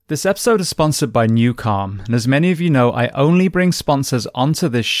This episode is sponsored by Newcalm, and as many of you know, I only bring sponsors onto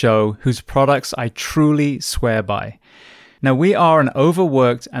this show whose products I truly swear by. Now, we are an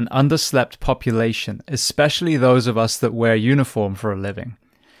overworked and underslept population, especially those of us that wear uniform for a living.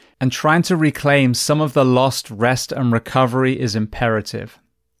 And trying to reclaim some of the lost rest and recovery is imperative.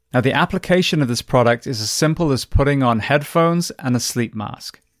 Now, the application of this product is as simple as putting on headphones and a sleep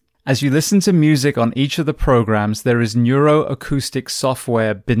mask. As you listen to music on each of the programs, there is neuroacoustic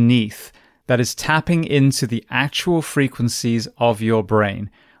software beneath that is tapping into the actual frequencies of your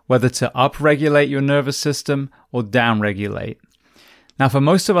brain, whether to upregulate your nervous system or downregulate. Now, for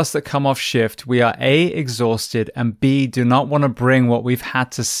most of us that come off shift, we are A, exhausted, and B, do not want to bring what we've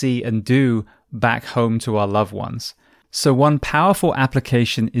had to see and do back home to our loved ones. So one powerful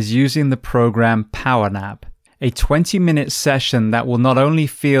application is using the program PowerNap, a 20-minute session that will not only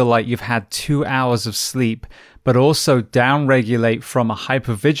feel like you've had 2 hours of sleep, but also downregulate from a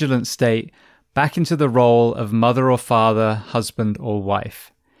hypervigilant state back into the role of mother or father, husband or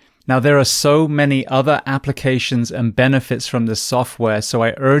wife. Now, there are so many other applications and benefits from this software, so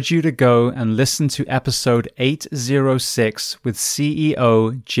I urge you to go and listen to episode 806 with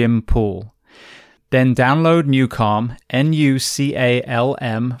CEO Jim Poole. Then download Newcalm,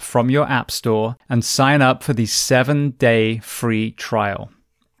 Nucalm, from your app store and sign up for the 7-day free trial.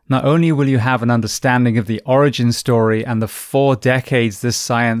 Not only will you have an understanding of the origin story and the 4 decades this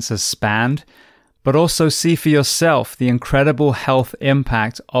science has spanned, but also see for yourself the incredible health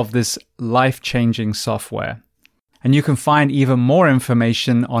impact of this life-changing software. And you can find even more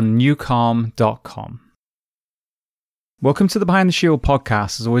information on newcalm.com. Welcome to the Behind the Shield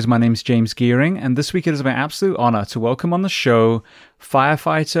podcast. As always, my name is James Gearing, and this week it is my absolute honor to welcome on the show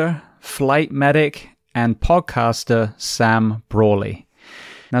firefighter, flight medic, and podcaster Sam Brawley.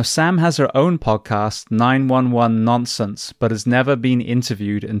 Now, Sam has her own podcast, 911 Nonsense, but has never been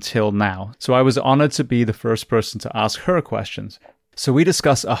interviewed until now. So I was honored to be the first person to ask her questions. So we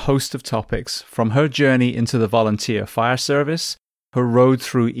discuss a host of topics, from her journey into the volunteer fire service, her road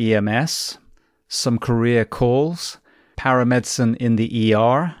through EMS, some career calls, paramedicine in the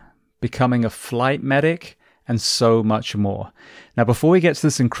ER, becoming a flight medic, and so much more. Now, before we get to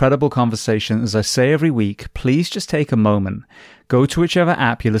this incredible conversation, as I say every week, please just take a moment. Go to whichever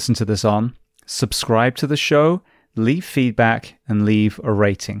app you listen to this on, subscribe to the show, leave feedback, and leave a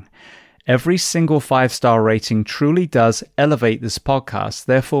rating. Every single 5-star rating truly does elevate this podcast,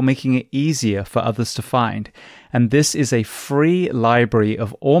 therefore making it easier for others to find. And this is a free library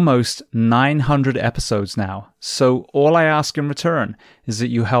of almost 900 episodes now. So all I ask in return is that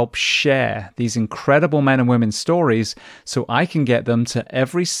you help share these incredible men and women's stories so I can get them to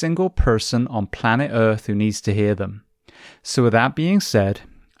every single person on planet Earth who needs to hear them. So with that being said,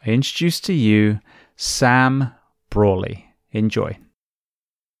 I introduce to you Sam Brawley. Enjoy.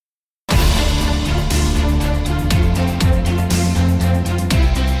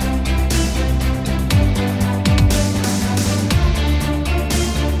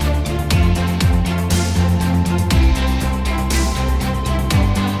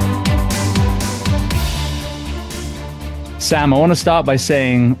 Sam, I want to start by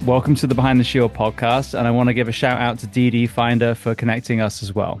saying welcome to the Behind the Shield podcast, and I want to give a shout out to DD Finder for connecting us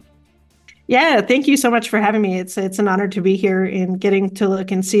as well. Yeah, thank you so much for having me. It's an honor to be here and getting to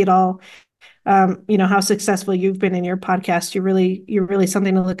look and see it all. How successful you've been in your podcast. You're really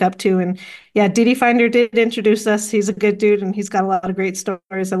something to look up to. And yeah, DD Finder did introduce us. He's a good dude, and he's got a lot of great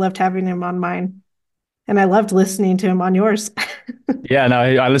stories. I loved having him on mine, and I loved listening to him on yours. Yeah, no,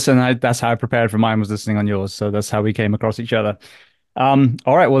 I listened. That's how I prepared for mine, was listening on yours. So that's how we came across each other. All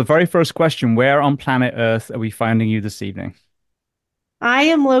right. Well, the very first question, where on planet Earth are we finding you this evening? I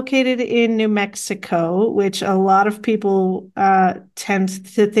am located in New Mexico, which a lot of people tend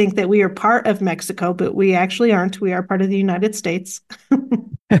to think that we are part of Mexico, but we actually aren't. We are part of the United States.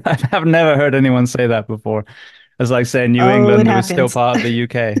 I've never heard anyone say that before. It's like saying New England was still part of the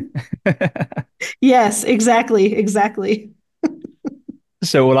UK. Yes, exactly.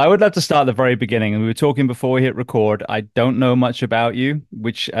 So, well, I would love to start at the very beginning. And we were talking before we hit record. I don't know much about you,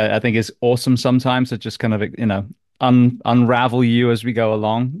 which I think is awesome sometimes to just kind of, unravel you as we go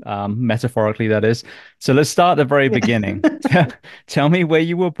along, metaphorically, that is. So let's start at the very beginning. Tell me where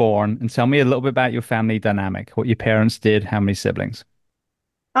you were born and tell me a little bit about your family dynamic, what your parents did, how many siblings.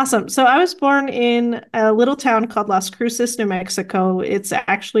 Awesome. So I was born in a little town called Las Cruces, New Mexico. It's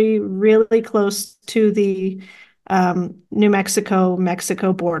actually really close to the New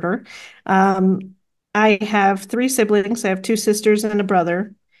Mexico border. I have 3 siblings. I have 2 sisters and a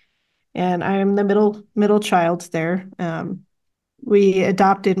brother, and I am the middle child there. We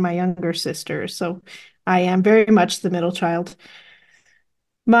adopted my younger sister, so I am very much the middle child.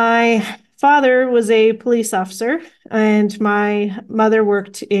 My father was a police officer, and my mother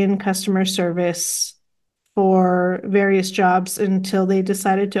worked in customer service for various jobs until they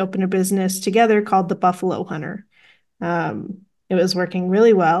decided to open a business together called the Buffalo Hunter. It was working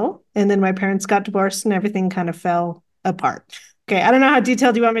really well. And then my parents got divorced and everything kind of fell apart. Okay, I don't know how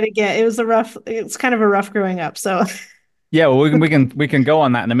detailed you want me to get. It's kind of a rough growing up. So, Yeah, well, we can go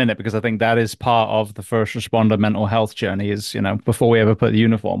on that in a minute because I think that is part of the first responder mental health journey is, before we ever put the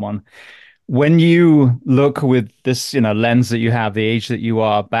uniform on. When you look with this, lens that you have, the age that you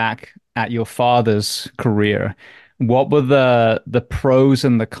are back at your father's career, what were the pros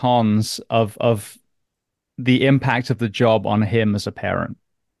and the cons of the impact of the job on him as a parent?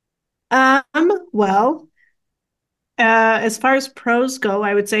 well, as far as pros go,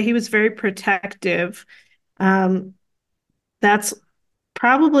 I would say he was very protective. Um, that's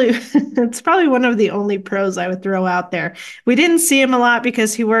probably it's probably one of the only pros I would throw out there. We didn't see him a lot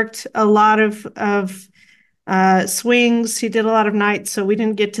because he worked a lot of swings. He did a lot of nights, so we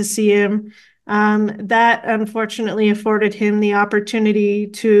didn't get to see him. That unfortunately afforded him the opportunity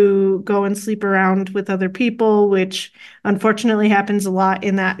to go and sleep around with other people, which unfortunately happens a lot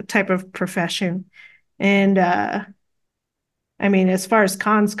in that type of profession. And I mean, as far as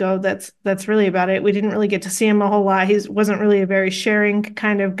cons go, that's really about it. We didn't really get to see him a whole lot. He wasn't really a very sharing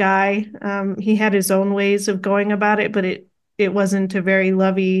kind of guy. He had his own ways of going about it, but it wasn't a very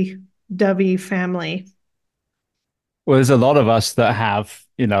lovey-dovey family. Well, there's a lot of us that have,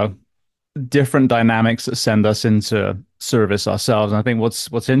 different dynamics that send us into service ourselves. And I think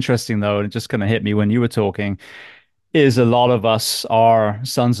what's interesting though, and it just kind of hit me when you were talking, is a lot of us are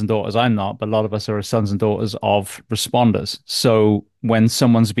sons and daughters. I'm not, but a lot of us are sons and daughters of responders. So when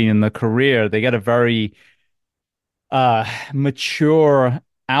someone's been in the career, they get a very mature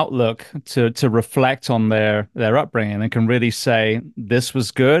outlook to reflect on their upbringing and can really say this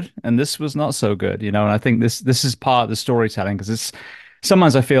was good and this was not so good, and I think this is part of the storytelling because it's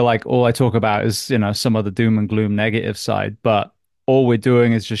sometimes I feel like all I talk about is some of the doom and gloom negative side, but all we're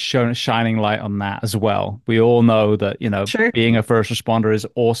doing is just showing shining light on that as well. We all know that Sure. being a first responder is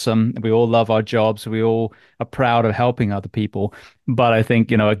awesome. We all love our jobs. We all are proud of helping other people. But I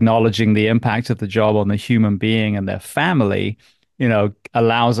think, acknowledging the impact of the job on the human being and their family,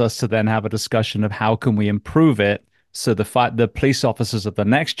 allows us to then have a discussion of how can we improve it so the police officers of the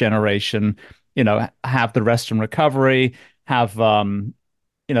next generation, have the rest and recovery, have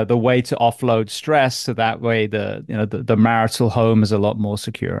the way to offload stress so that way the marital home is a lot more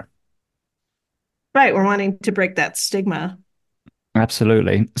secure. Right. We're wanting to break that stigma.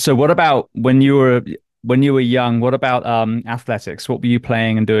 Absolutely. So what about when you were young, what about athletics? What were you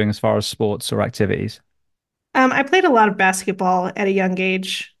playing and doing as far as sports or activities? I played a lot of basketball at a young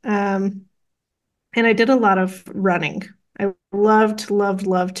age, and I did a lot of running. I loved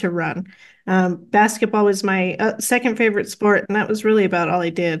to run. Basketball was my second favorite sport, and that was really about all I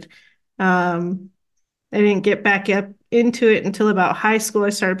did. I didn't get back up into it until about high school. I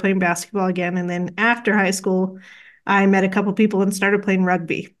started playing basketball again, and then after high school, I met a couple people and started playing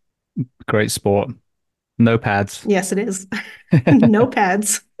rugby. Great sport. No pads. Yes, it is. No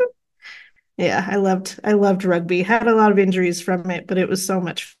pads. Yeah, I loved rugby. Had a lot of injuries from it, but it was so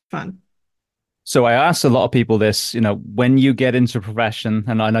much fun. So I asked a lot of people this, when you get into a profession,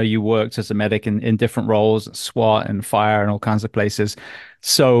 and I know you worked as a medic in different roles, SWAT and fire and all kinds of places.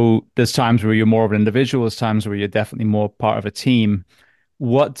 So there's times where you're more of an individual, there's times where you're definitely more part of a team.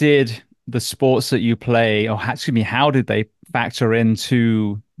 What did the sports that you play, or excuse me, how did they factor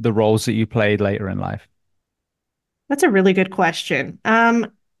into the roles that you played later in life? That's a really good question.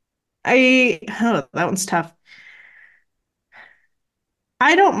 That one's tough.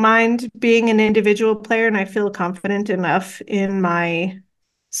 I don't mind being an individual player, and I feel confident enough in my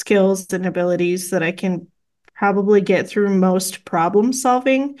skills and abilities that I can probably get through most problem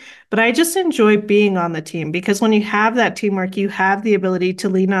solving. But I just enjoy being on the team because when you have that teamwork, you have the ability to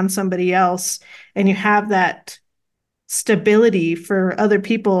lean on somebody else and you have that stability for other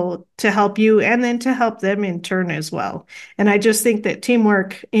people to help you and then to help them in turn as well. And I just think that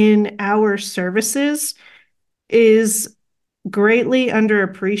teamwork in our services is greatly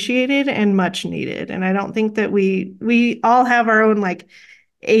underappreciated and much needed. And I don't think that we all have our own like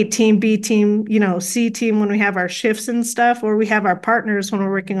A team, B team, C team when we have our shifts and stuff, or we have our partners when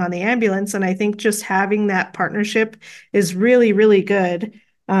we're working on the ambulance. And I think just having that partnership is really, really good.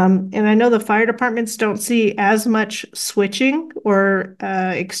 And I know the fire departments don't see as much switching or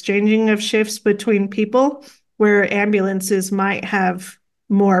exchanging of shifts between people, where ambulances might have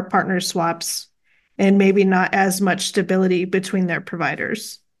more partner swaps and maybe not as much stability between their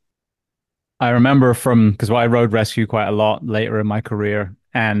providers. I remember from because I road rescue quite a lot later in my career.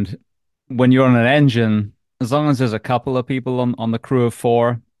 And when you're on an engine, as long as there's a couple of people on the crew of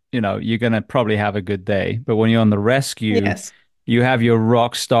four, you're gonna probably have a good day. But when you're on the rescue, Yes. you have your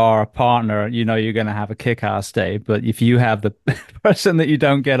rock star partner, you're gonna have a kick-ass day. But if you have the person that you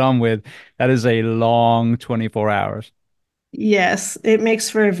don't get on with, that is a long 24 hours. Yes, it makes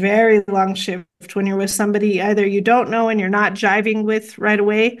for a very long shift when you're with somebody either you don't know and you're not jiving with right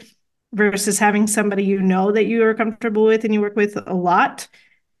away versus having somebody you know that you are comfortable with and you work with a lot.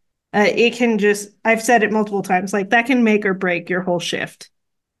 It can just, I've said it multiple times, like that can make or break your whole shift.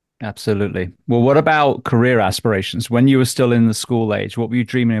 Absolutely. Well, what about career aspirations? When you were still in the school age, what were you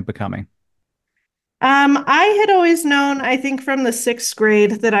dreaming of becoming? I had always known, I think from the sixth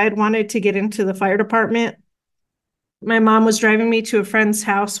grade, that I'd wanted to get into the fire department. My mom was driving me to a friend's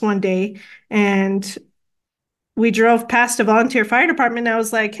house one day and we drove past a volunteer fire department. And I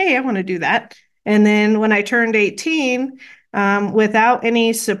was like, hey, I want to do that. And then when I turned 18, without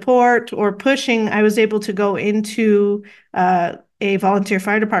any support or pushing, I was able to go into a volunteer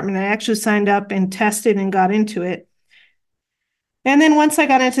fire department. I actually signed up and tested and got into it. And then once I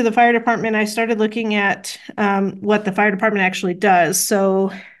got into the fire department, I started looking at what the fire department actually does.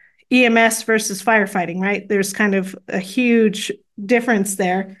 So EMS versus firefighting, right? There's kind of a huge difference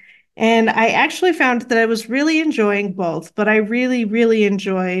there. And I actually found that I was really enjoying both, but I really, really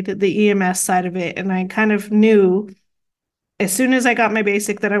enjoyed the EMS side of it. And I kind of knew as soon as I got my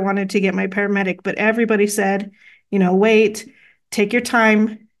basic that I wanted to get my paramedic, but everybody said, wait, take your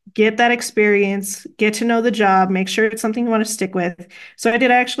time, get that experience, get to know the job, make sure it's something you want to stick with. So I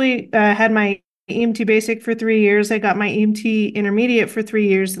did actually had my EMT basic for 3 years. I got my EMT intermediate for 3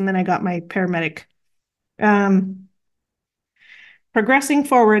 years, and then I got my paramedic. Um, Progressing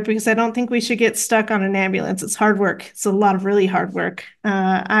forward, because I don't think we should get stuck on an ambulance. It's hard work. It's a lot of really hard work.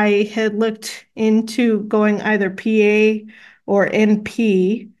 I had looked into going either PA or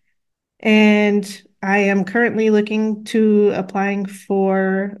NP, and I am currently looking to applying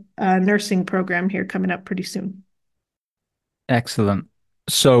for a nursing program here coming up pretty soon. Excellent.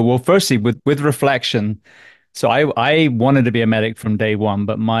 So, well, firstly, with reflection, so I wanted to be a medic from day one,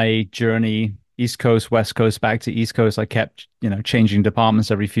 but my journey East Coast, West Coast, back to East Coast, I kept, changing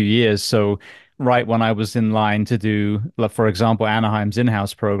departments every few years. So right when I was in line to do, like, for example, Anaheim's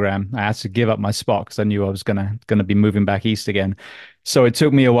in-house program, I had to give up my spot because I knew I was gonna be moving back east again. So it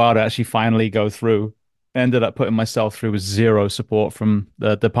took me a while to actually finally go through. Ended up putting myself through with zero support from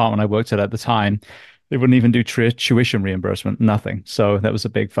the department I worked at the time. They wouldn't even do tuition reimbursement, nothing. So that was a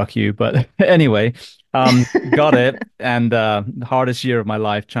big fuck you. But anyway, got it. And the hardest year of my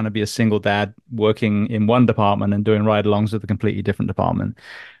life trying to be a single dad working in one department and doing ride-alongs with a completely different department.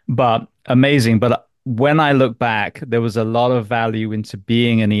 But amazing. But when I look back, there was a lot of value into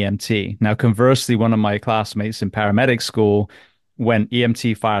being an EMT. Now, conversely, one of my classmates in paramedic school went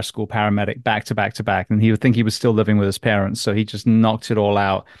EMT, fire school, paramedic, back to back to back. And he would think he was still living with his parents. So he just knocked it all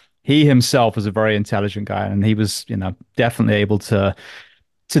out. He himself was a very intelligent guy, and he was, definitely able to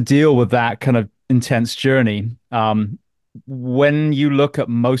deal with that kind of intense journey. When you look at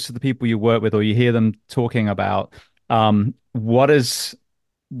most of the people you work with or you hear them talking about, what is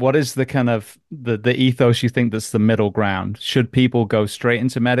the kind of the ethos you think that's the middle ground? Should people go straight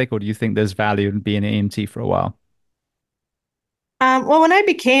into medic, or do you think there's value in being an EMT for a while? Well, when I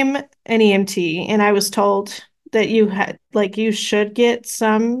became an EMT and I was told that you should get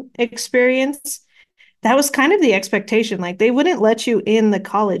some experience, that was kind of the expectation. Like they wouldn't let you in the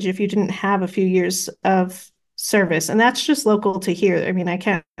college if you didn't have a few years of service. And that's just local to here. I mean, I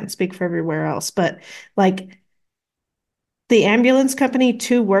can't speak for everywhere else, but like the ambulance company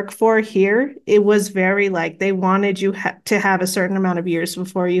to work for here, it was very like they wanted you to have a certain amount of years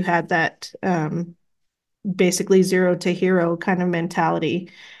before you had that basically zero to hero kind of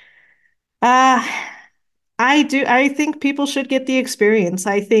mentality. Uh, I think people should get the experience.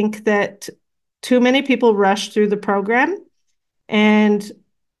 I think that too many people rush through the program and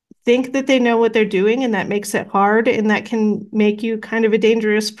think that they know what they're doing, and that makes it hard, and that can make you kind of a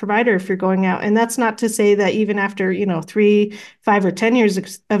dangerous provider if you're going out. And that's not to say that even after, 3, 5, or 10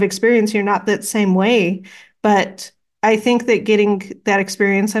 years of experience, you're not that same way. But I think that getting that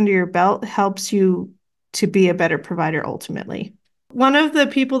experience under your belt helps you to be a better provider ultimately. One of the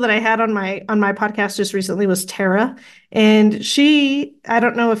people that I had on my podcast just recently was Tara, and I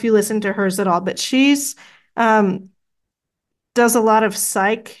don't know if you listen to hers at all, but she's um, does a lot of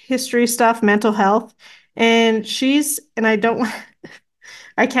psych history stuff, mental health, and I don't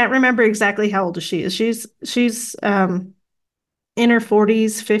I can't remember exactly how old she is. She's in her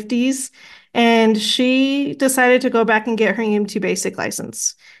 40s, 50s, and she decided to go back and get her EMT basic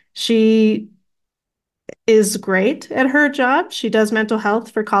license. She is great at her job. She does mental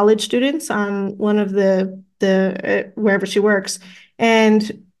health for college students on one of the wherever she works.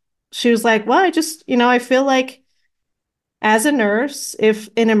 And she was like, "Well, I just, I feel like as a nurse, if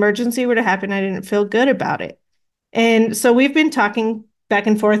an emergency were to happen, I didn't feel good about it." And so we've been talking back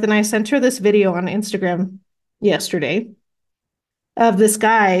and forth, and I sent her this video on Instagram yesterday of this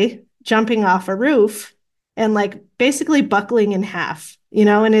guy jumping off a roof and like basically buckling in half,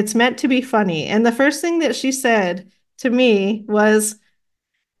 and it's meant to be funny. And the first thing that she said to me was,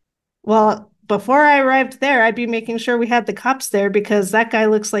 "Well, before I arrived there, I'd be making sure we had the cops there because that guy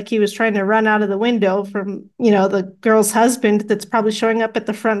looks like he was trying to run out of the window from, the girl's husband that's probably showing up at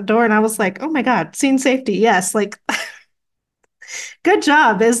the front door." And I was like, "Oh my God, scene safety. Yes. Like, good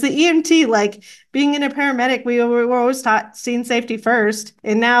job." As the EMT, like being in a paramedic, we were always taught scene safety first.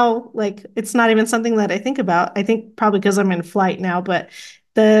 And now, like, it's not even something that I think about. I think probably because I'm in flight now, but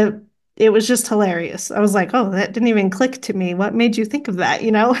the it was just hilarious. I was like, "Oh, that didn't even click to me. What made you think of that?"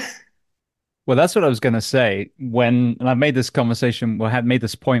 Well, that's what I was going to say and I've made this conversation, well, had made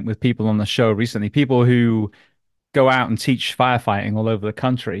this point with people on the show recently, people who go out and teach firefighting all over the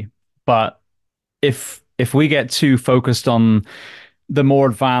country. But if we get too focused on the more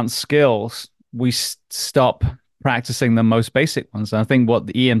advanced skills, we stop practicing the most basic ones. And I think what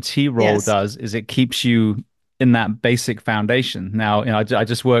the EMT role Yes. does is it keeps you in that basic foundation. Now, I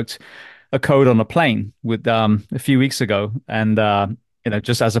just worked a code on a plane with a few weeks ago, and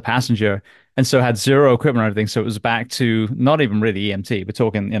just as a passenger, and so had zero equipment or everything. So it was back to not even really EMT. We're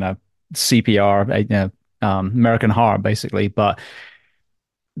talking, CPR, American Heart, basically, but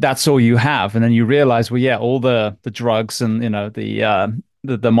that's all you have. And then you realize, well, yeah, all the drugs and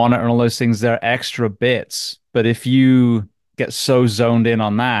the monitor and all those things, they're extra bits. But if you get so zoned in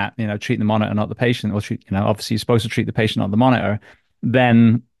on that, treat the monitor, not the patient, or treat, obviously you're supposed to treat the patient, not the monitor,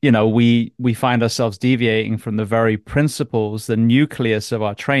 then we find ourselves deviating from the very principles, the nucleus of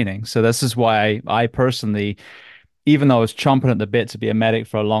our training. So this is why I personally, even though I was chomping at the bit to be a medic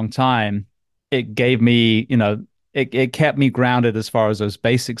for a long time, it gave me, it kept me grounded as far as those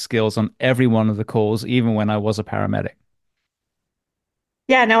basic skills on every one of the calls, even when I was a paramedic.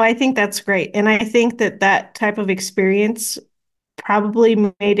 Yeah, no, I think that's great. And I think that that type of experience probably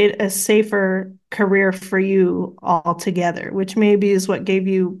made it a safer career for you altogether, which maybe is what gave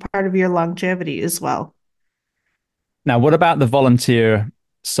you part of your longevity as well. Now, what about the volunteer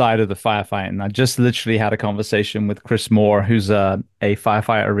side of the firefighting? I just literally had a conversation with Chris Moore, who's a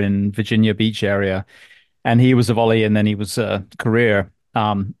firefighter in Virginia Beach area, and he was a volley and then he was a career.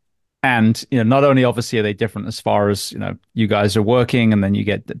 And not only obviously are they different as far as you guys are working and then you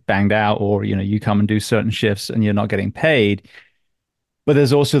get banged out, or you come and do certain shifts and you're not getting paid, but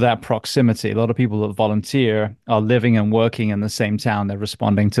there's also that proximity. A lot of people that volunteer are living and working in the same town. They're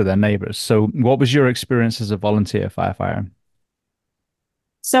responding to their neighbors. So, what was your experience as a volunteer firefighter?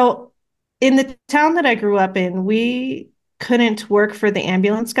 So, in the town that I grew up in, we couldn't work for the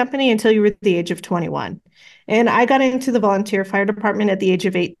ambulance company until you were the age of 21. And I got into the volunteer fire department at the age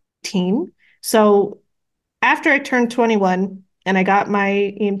of 18. So, after I turned 21 and I got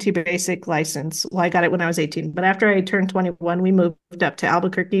my EMT basic license, well, I got it when I was 18, but after I turned 21, we moved up to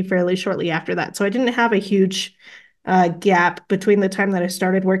Albuquerque fairly shortly after that. So I didn't have a huge gap between the time that I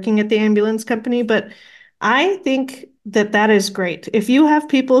started working at the ambulance company. But I think that that is great. If you have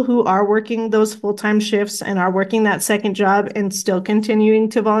people who are working those full-time shifts and are working that second job and still continuing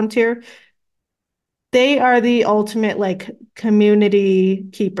to volunteer, they are the ultimate like community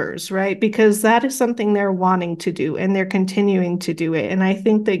keepers, right? Because that is something they're wanting to do and they're continuing to do it. And I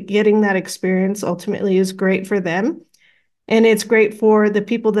think that getting that experience ultimately is great for them. And it's great for the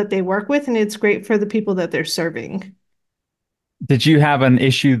people that they work with, and it's great for the people that they're serving. Did you have an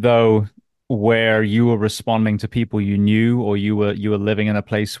issue though where you were responding to people you knew, or you were living in a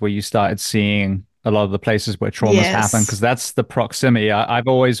place where you started seeing a lot of the places where traumas happen? Because Yes. that's the proximity. I've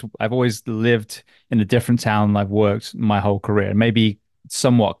always lived in a different town and I've worked my whole career. Maybe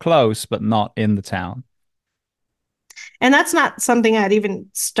somewhat close, but not in the town. And that's not something I'd even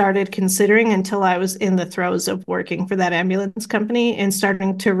started considering until I was in the throes of working for that ambulance company and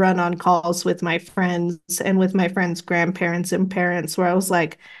starting to run on calls with my friends and with my friends' grandparents and parents, where I was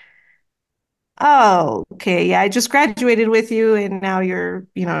like, "Oh, okay. Yeah, I just graduated with you and now you're,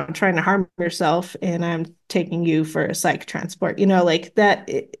 trying to harm yourself and I'm taking you for a psych transport." Like that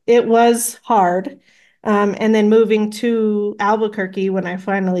it was hard. And then moving to Albuquerque when I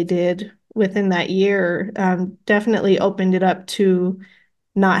finally did within that year, definitely opened it up to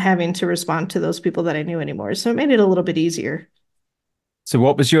not having to respond to those people that I knew anymore. So it made it a little bit easier. So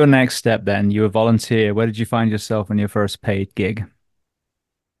what was your next step then? You were a volunteer. Where did you find yourself in your first paid gig?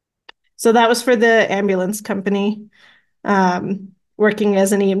 So that was for the ambulance company, working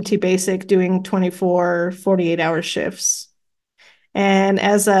as an EMT basic, doing 24, 48-hour shifts. And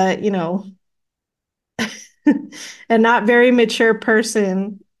as a, a not very mature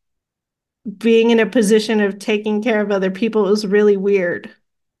person, being in a position of taking care of other people was really weird.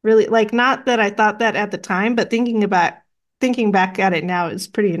 Really, like, not that I thought that at the time, but thinking back at it now is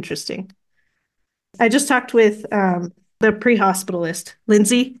pretty interesting. I just talked with the pre-hospitalist,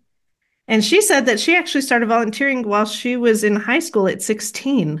 Lindsay, and she said that she actually started volunteering while she was in high school at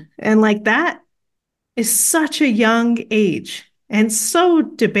 16. And like that is such a young age and so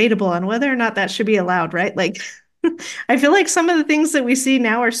debatable on whether or not that should be allowed, right? Like, I feel like some of the things that we see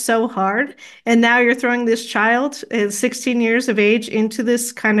now are so hard. And now you're throwing this child at 16 years of age into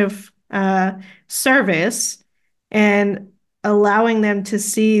this kind of service and allowing them to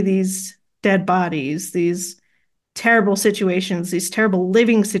see these dead bodies, these terrible situations, these terrible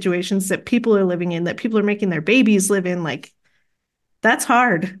living situations that people are living in, that people are making their babies live in. Like, that's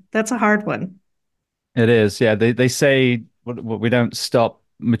hard. That's a hard one. It is, yeah. They say we don't stop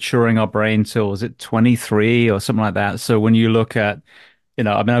maturing our brain till is it 23 or something like that. So when you look at,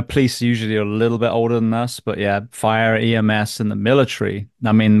 I mean, police usually are a little bit older than us, but yeah, fire, EMS, and the military.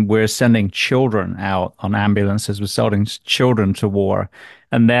 I mean, we're sending children out on ambulances. We're sending children to war,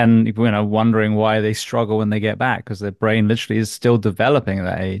 and then wondering why they struggle when they get back because their brain literally is still developing at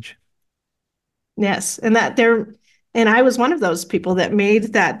that age. Yes, and I was one of those people that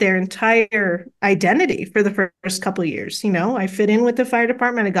made that their entire identity for the first couple of years. I fit in with the fire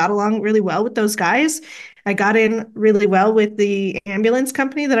department. I got along really well with those guys. I got in really well with the ambulance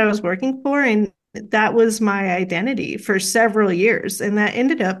company that I was working for, and that was my identity for several years. And that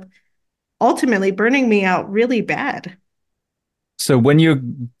ended up ultimately burning me out really bad. So when you're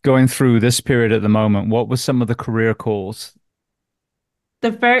going through this period at the moment, what were some of the career calls?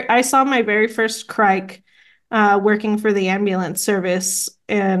 I saw my very first crike working for the ambulance service,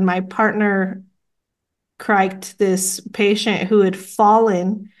 and my partner criked this patient who had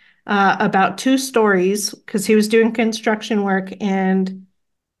fallen about 2 stories because he was doing construction work and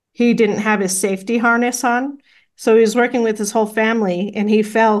he didn't have his safety harness on. So he was working with his whole family and he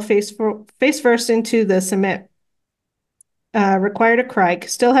fell face first into the cement. Required a crike,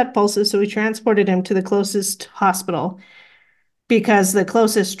 still had pulses, so we transported him to the closest hospital because the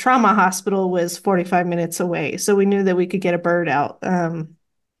closest trauma hospital was 45 minutes away. So we knew that we could get a bird out.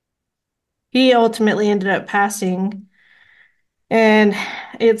 He ultimately ended up passing, and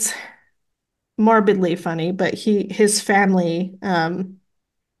it's morbidly funny, but his family,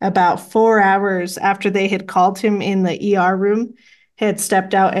 about 4 hours after they had called him in the ER room, had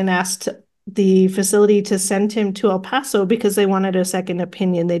stepped out and asked the facility to send him to El Paso because they wanted a second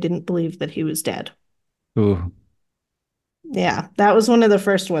opinion. They didn't believe that he was dead. Ooh. Yeah, that was one of the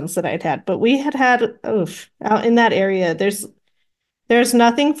first ones that I'd had. But we had out in that area, there's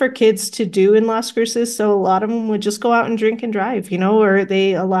nothing for kids to do in Las Cruces, so a lot of them would just go out and drink and drive, or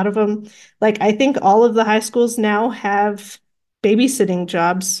a lot of them, like I think all of the high schools now have babysitting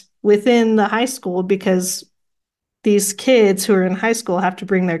jobs within the high school because these kids who are in high school have to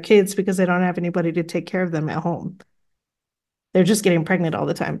bring their kids because they don't have anybody to take care of them at home. They're just getting pregnant all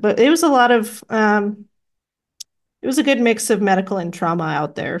the time. But it was a good mix of medical and trauma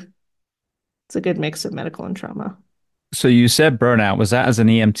out there. It's a good mix of medical and trauma. So you said burnout. Was that as an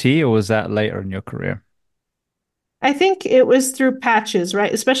EMT or was that later in your career? I think it was through patches,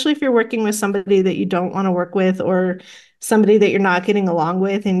 right? Especially if you're working with somebody that you don't want to work with or somebody that you're not getting along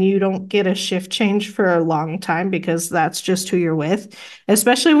with and you don't get a shift change for a long time because that's just who you're with.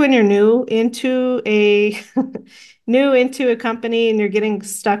 Especially when you're new into a new into a company and you're getting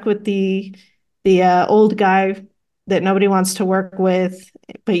stuck with the old guy that nobody wants to work with,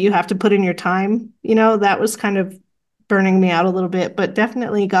 but you have to put in your time. That was kind of burning me out a little bit, but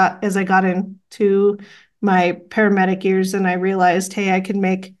definitely as I got into my paramedic years and I realized, hey, I can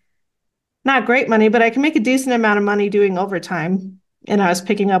make not great money, but I can make a decent amount of money doing overtime. And I was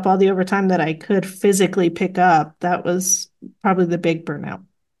picking up all the overtime that I could physically pick up. That was probably the big burnout.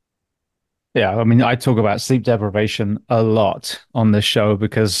 Yeah, I mean, I talk about sleep deprivation a lot on this show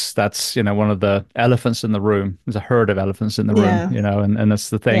because that's, one of the elephants in the room. There's a herd of elephants in the room, Yeah. and that's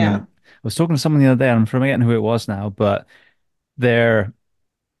the thing. And Yeah. I was talking to someone the other day, and I'm forgetting who it was now, but their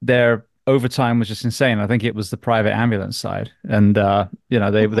their overtime was just insane. I think it was the private ambulance side. And they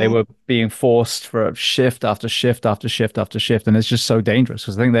Mhm. were being forced for shift after shift after shift after shift. And it's just so dangerous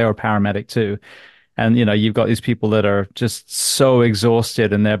because I think they were a paramedic too. And you've got these people that are just so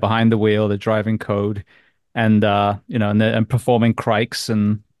exhausted and they're behind the wheel, they're driving code and and performing crikes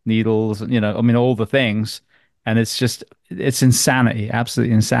and needles and I mean all the things. And it's just it's insanity, absolute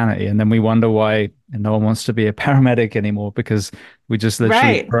insanity. And then we wonder why no one wants to be a paramedic anymore because we're just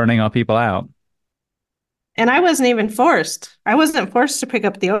literally Right. burning our people out. And I wasn't even forced. I wasn't forced to pick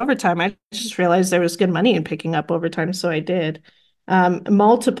up the overtime. I just realized there was good money in picking up overtime, so I did.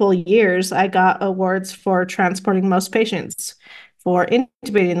 Multiple years, I got awards for transporting the most patients, for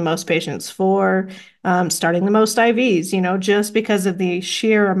intubating the most patients, for starting the most IVs, just because of the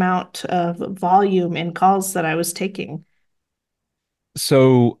sheer amount of volume and calls that I was taking.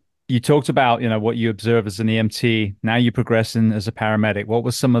 So you talked about, what you observe as an EMT. Now you're progressing as a paramedic. What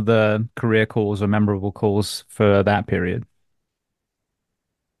were some of the career calls or memorable calls for that period?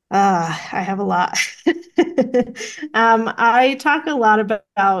 I have a lot. I talk a lot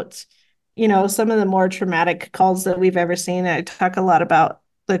about, some of the more traumatic calls that we've ever seen. I talk a lot about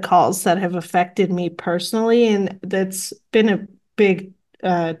the calls that have affected me personally, and that's been a big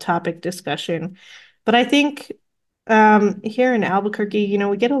topic discussion. But I think here in Albuquerque,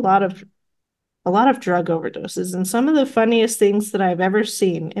 we get a lot of drug overdoses, and some of the funniest things that I've ever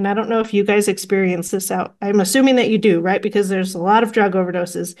seen, and I don't know if you guys experience this out. I'm assuming that you do, right? Because there's a lot of drug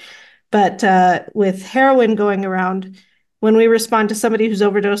overdoses. But with heroin going around, when we respond to somebody who's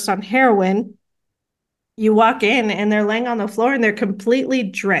overdosed on heroin, you walk in and they're laying on the floor and they're completely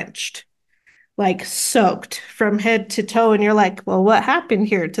drenched, like soaked from head to toe. And you're like, well, what happened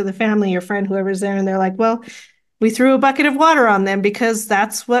here to the family, your friend, whoever's there? And they're like, well, we threw a bucket of water on them because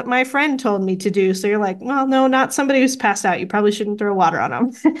that's what my friend told me to do. So you're like, well, no, not somebody who's passed out. You probably shouldn't throw water on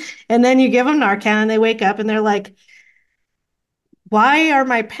them. And then you give them Narcan and they wake up and they're like, why are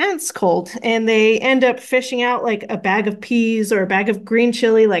my pants cold? And they end up fishing out like a bag of peas or a bag of green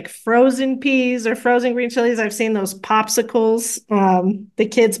chili, like frozen peas or frozen green chilies. I've seen those popsicles, the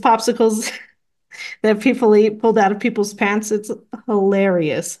kids' popsicles that people eat pulled out of people's pants. It's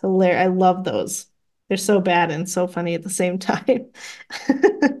hilarious. Hilarious. I love those. They're so bad and so funny at the same time.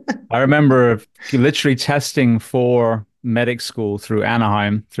 I remember literally testing for medic school through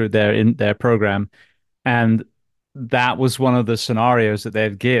Anaheim through their program, and that was one of the scenarios that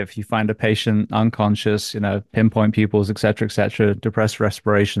they'd give. You find a patient unconscious, pinpoint pupils, et cetera, depressed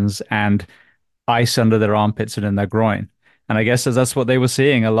respirations, and ice under their armpits and in their groin. And I guess that's what they were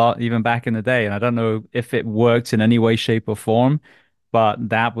seeing a lot even back in the day. And I don't know if it worked in any way, shape, or form, but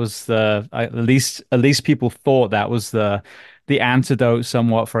that was at least people thought that was the antidote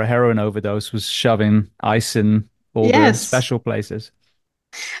somewhat for a heroin overdose was shoving ice in all the Yes. special places.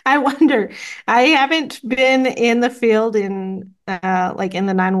 I wonder. I haven't been in the field in like in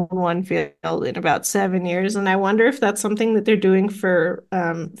the 911 field in about 7 years, and I wonder if that's something that they're doing for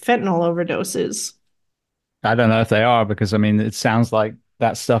fentanyl overdoses. I don't know if they are because I mean it sounds like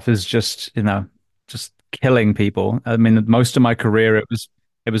that stuff is just, just killing people. I mean, most of my career it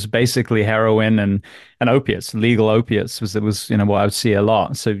was basically heroin and opiates, legal opiates was what I would see a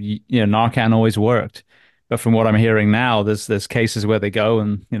lot. So Narcan always worked. But from what I'm hearing now, there's cases where they go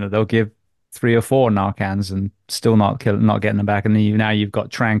and they'll give three or four Narcans and still not getting them back. And then now you've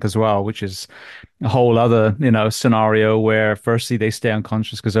got Trank as well, which is a whole other scenario where firstly they stay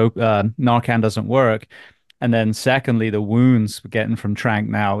unconscious because Narcan doesn't work, and then secondly, the wounds we're getting from Trank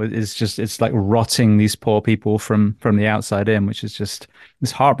now is just it's like rotting these poor people from the outside in, which is just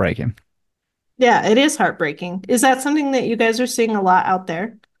it's heartbreaking. Yeah, it is heartbreaking. Is that something that you guys are seeing a lot out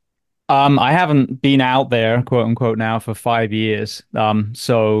there? I haven't been out there, quote unquote, now for 5 years.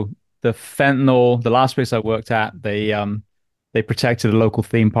 So the last place I worked at, they protected a local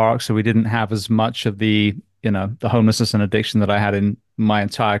theme park, so we didn't have as much of the homelessness and addiction that I had in my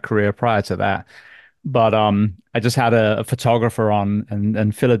entire career prior to that. But I just had a photographer on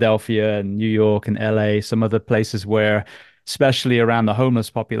and Philadelphia and New York and LA, some other places where, especially around the homeless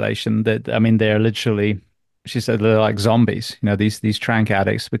population, that I mean, they're literally, she said they're like zombies, these trank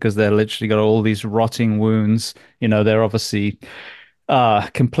addicts, because they're literally got all these rotting wounds. They're obviously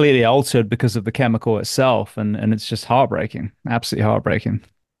completely altered because of the chemical itself, and it's just heartbreaking, absolutely heartbreaking.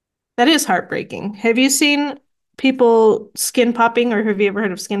 That is heartbreaking. Have you seen people skin popping, or have you ever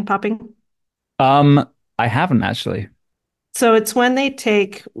heard of skin popping? Um, I haven't actually. So it's when they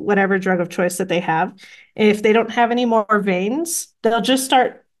take whatever drug of choice that they have. If they don't have any more veins, they'll just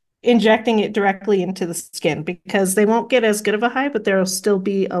start injecting it directly into the skin because they won't get as good of a high, but there'll still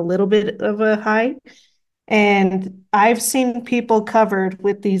be a little bit of a high. And I've seen people covered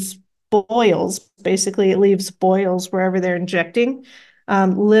with these boils. Basically, it leaves boils wherever they're injecting,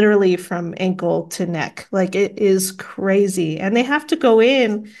 literally from ankle to neck. Like it is crazy. And they have to go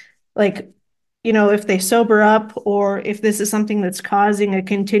in, like, if they sober up or if this is something that's causing a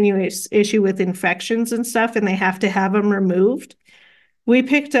continuous issue with infections and stuff, and they have to have them removed. We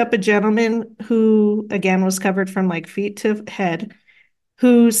picked up a gentleman who, again, was covered from like feet to head,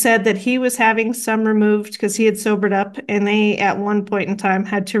 who said that he was having some removed because he had sobered up, and they, at one point in time,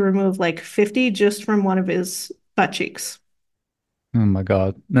 had to remove like 50 just from one of his butt cheeks. Oh my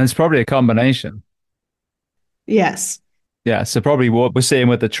God. And it's probably a combination. Yes. Yeah, so probably what we're seeing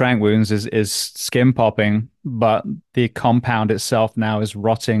with the trank wounds is skin popping, but the compound itself now is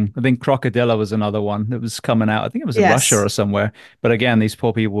rotting. I think crocodilla was another one that was coming out. I think it was in Russia Yes. or somewhere. But again, these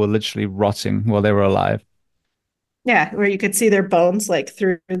poor people were literally rotting while they were alive. Yeah, where you could see their bones like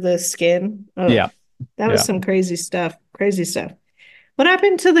through the skin. Oh, Yeah, that was yeah. some crazy stuff. Crazy stuff. What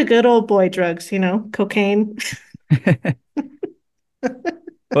happened to the good old boy drugs, cocaine?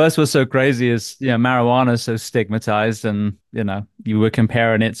 Well, that's what's so crazy is, marijuana is so stigmatized and, you were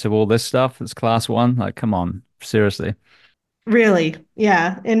comparing it to all this stuff. It's class one. Like, come on, seriously. Really?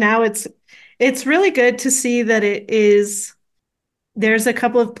 Yeah. And now it's really good to see that there's a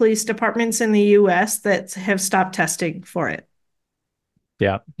couple of police departments in the US that have stopped testing for it.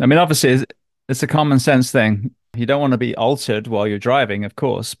 Yeah. I mean, obviously, it's a common sense thing. You don't want to be altered while you're driving, of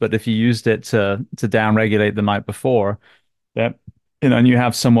course, but if you used it to down-regulate the night before, that, and you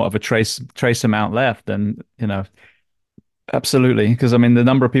have somewhat of a trace amount left, then, absolutely. Because I mean, the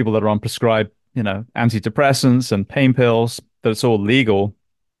number of people that are on prescribed, antidepressants and pain pills, that's all legal,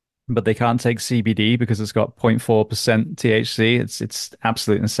 but they can't take CBD because it's got 0.4% THC. It's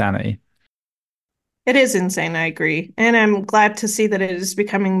absolute insanity. It is insane, I agree. And I'm glad to see that it is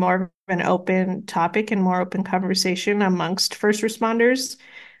becoming more of an open topic and more open conversation amongst first responders.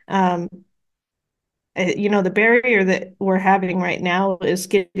 Um, the barrier that we're having right now is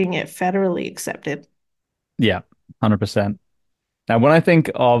getting it federally accepted. Yeah, 100%. Now, when I think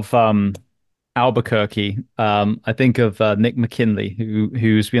of Albuquerque, I think of Nick McKinley,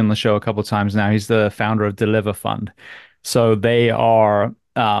 who's been on the show a couple of times now. He's the founder of Deliver Fund. So they are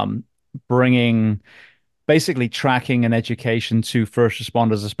bringing basically tracking and education to first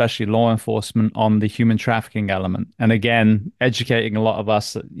responders, especially law enforcement, on the human trafficking element. And again, educating a lot of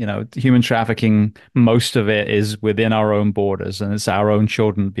us that, human trafficking, most of it is within our own borders and it's our own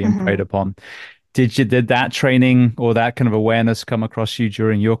children being preyed Mhm. upon. Did that training or that kind of awareness come across you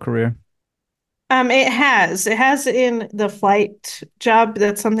during your career? It has in the flight job.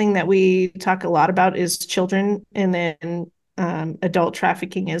 That's something that we talk a lot about is children and then adult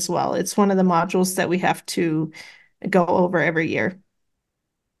trafficking as well. It's one of the modules that we have to go over every year.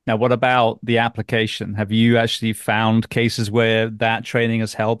 Now, what about the application? Have you actually found cases where that training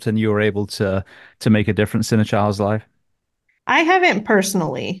has helped and you were able to make a difference in a child's life? I haven't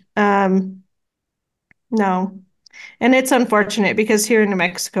personally. No. And it's unfortunate because here in New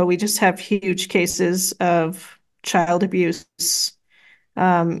Mexico, we just have huge cases of child abuse,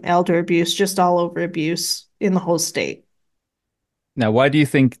 elder abuse, just all over abuse in the whole state. Now, why do you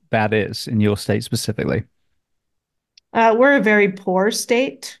think that is in your state specifically? We're a very poor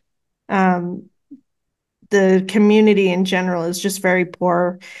state. Um, the community in general is just very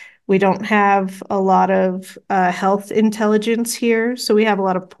poor. We don't have a lot of health intelligence here. So we have a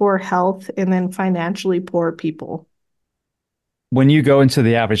lot of poor health and then financially poor people. When you go into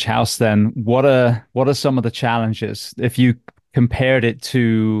the average house, then what are some of the challenges if you compared it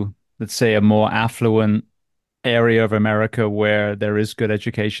to, let's say, a more affluent area of America where there is good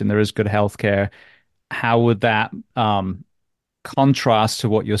education, there is good healthcare? How would that contrast to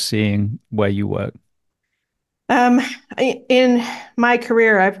what you're seeing where you work? Um, in my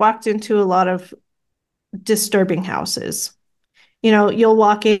career, I've walked into a lot of disturbing houses. You'll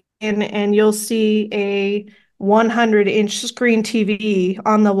walk in and you'll see a 100-inch screen TV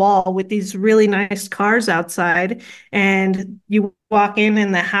on the wall with these really nice cars outside. And you walk in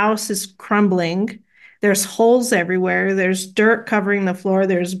and the house is crumbling. There's holes everywhere. There's dirt covering the floor.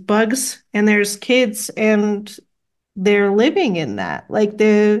 There's bugs and there's kids and they're living in that. Like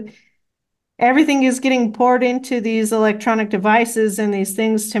everything is getting poured into these electronic devices and these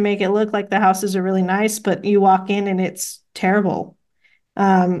things to make it look like the houses are really nice, but you walk in and it's terrible.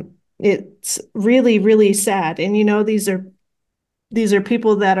 It's really, really sad. And these are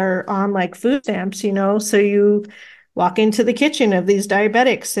people that are on like food stamps, so you walk into the kitchen of these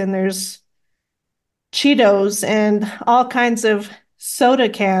diabetics and there's Cheetos and all kinds of soda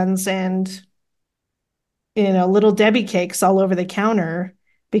cans and little Debbie cakes all over the counter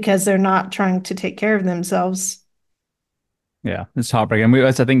because they're not trying to take care of themselves. Yeah, it's heartbreaking.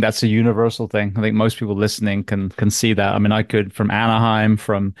 I think that's a universal thing. I think most people listening can see that. I mean, I could from Anaheim,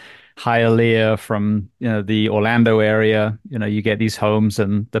 from Hialeah, from the Orlando area. You get these homes,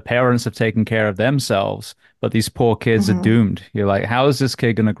 and the parents have taken care of themselves, but these poor kids are Mhm. doomed. You're like, how is this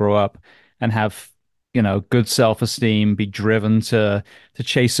kid going to grow up and have good self-esteem, be driven to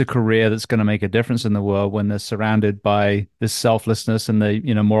chase a career that's going to make a difference in the world when they're surrounded by this selflessness and they,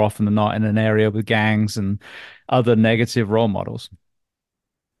 more often than not in an area with gangs and other negative role models.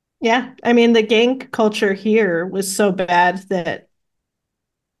 Yeah, I mean, the gang culture here was so bad that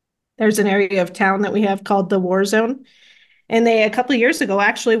there's an area of town that we have called the War Zone. And they, a couple of years ago,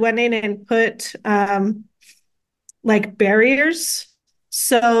 actually went in and put like barriers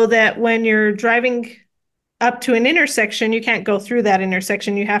so that when you're driving up to an intersection, you can't go through that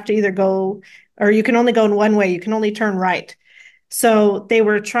intersection. You have to either go, or you can only go in one way, you can only turn right. So they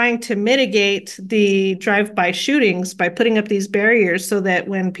were trying to mitigate the drive-by shootings by putting up these barriers so that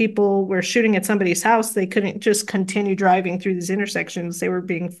when people were shooting at somebody's house, they couldn't just continue driving through these intersections. They were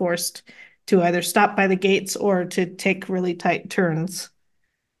being forced to either stop by the gates or to take really tight turns.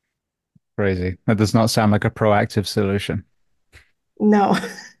 Crazy. That does not sound like a proactive solution. No,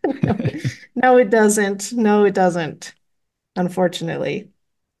 no, no, it doesn't. No, it doesn't, unfortunately.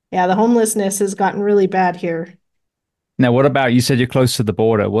 Yeah, the homelessness has gotten really bad here. Now, what about you said you're close to the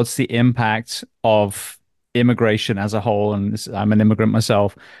border? What's the impact of immigration as a whole? And I'm an immigrant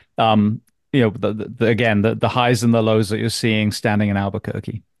myself. Again, the highs and the lows that you're seeing standing in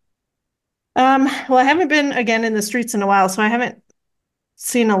Albuquerque. Well, I haven't been again in the streets in a while, so I haven't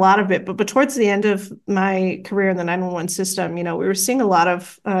seen a lot of it. But towards the end of my career in the 911 system, we were seeing a lot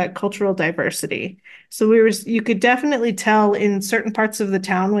of cultural diversity. So you could definitely tell in certain parts of the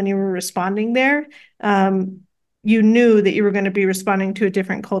town when you were responding there, you knew that you were going to be responding to a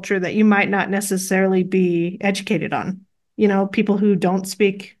different culture that you might not necessarily be educated on. People who don't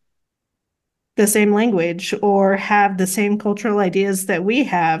speak the same language or have the same cultural ideas that we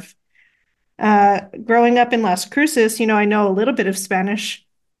have. Growing up in Las Cruces, I know a little bit of Spanish,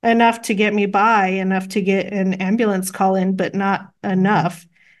 enough to get me by, enough to get an ambulance call in, but not enough.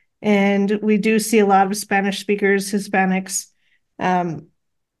 And we do see a lot of Spanish speakers, Hispanics,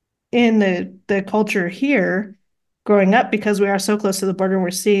 in the culture here growing up because we are so close to the border.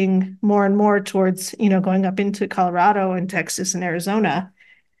 We're seeing more and more towards, going up into Colorado and Texas and Arizona.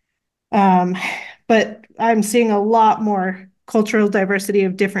 Um, but I'm seeing a lot more cultural diversity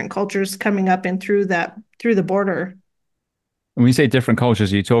of different cultures coming up and through the border. When you say different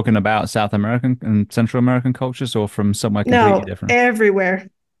cultures, are you talking about South American and Central American cultures or from somewhere completely No, different? everywhere.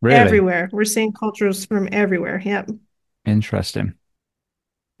 Really? Everywhere. We're seeing cultures from everywhere. Yep. Interesting.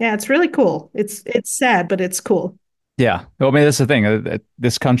 Yeah, it's really cool. It's sad, but it's cool. Yeah. Well, I mean, that's the thing.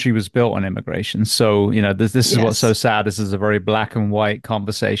 This country was built on immigration. So, this is what's so Yes. sad. This is a very black and white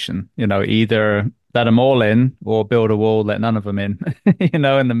conversation. Either let them all in or build a wall, let none of them in. In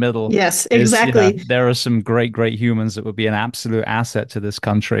the middle Yes, is, exactly. there are some great, great humans that would be an absolute asset to this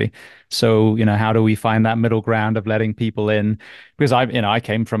country. So, how do we find that middle ground of letting people in? Because I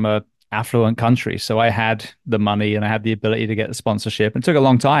came from a affluent country. So I had the money and I had the ability to get the sponsorship. It took a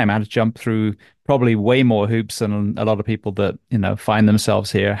long time. I had to jump through probably way more hoops than a lot of people that, find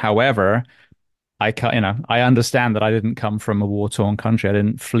themselves here. However, I understand that I didn't come from a war-torn country. I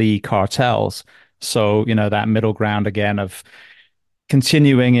didn't flee cartels. So, that middle ground again of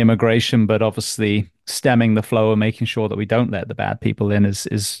continuing immigration, but obviously stemming the flow and making sure that we don't let the bad people in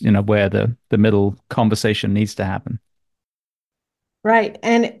is where the middle conversation needs to happen. Right.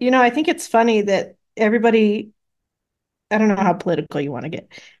 And I think it's funny that everybody, I don't know how political you want to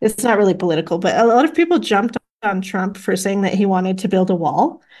get. It's not really political, but a lot of people jumped on Trump for saying that he wanted to build a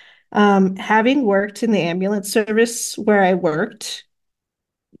wall. Having worked in the ambulance service where I worked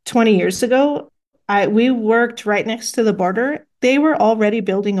 20 years ago, we worked right next to the border. They were already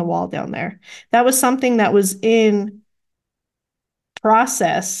building a wall down there. That was something that was in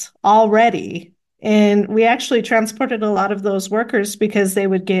process already. And we actually transported a lot of those workers because they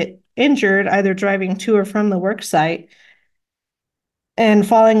would get injured either driving to or from the work site and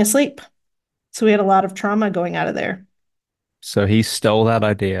falling asleep. So we had a lot of trauma going out of there. So he stole that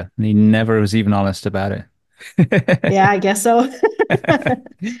idea and he never was even honest about it. Yeah, I guess so.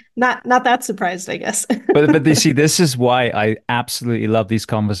 Not that surprised, I guess. But you see, this is why I absolutely love these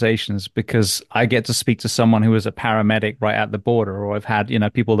conversations because I get to speak to someone who was a paramedic right at the border, or I've had,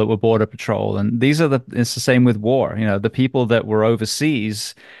 people that were border patrol. And it's the same with war. The people that were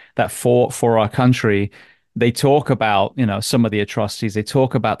overseas that fought for our country, they talk about, some of the atrocities. They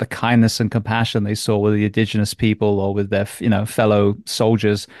talk about the kindness and compassion they saw with the indigenous people or with their, fellow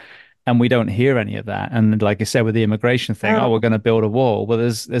soldiers, and we don't hear any of that. And like I said, with the immigration thing, oh, Oh, we're going to build a wall. Well,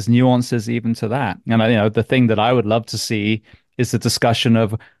 there's nuances even to that. And the thing that I would love to see is the discussion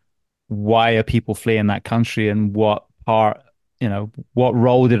of why are people fleeing that country and what part what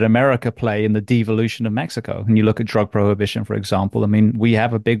role did America play in the devolution of Mexico? And you look at drug prohibition, for example. I mean, we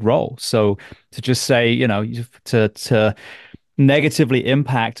have a big role. So to just say, to negatively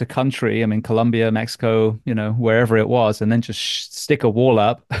impact a country, I mean, Colombia, Mexico, wherever it was, and then just stick a wall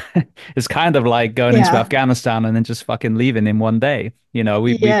up, it's kind of like going into Yeah. Afghanistan and then just fucking leaving in one day. We've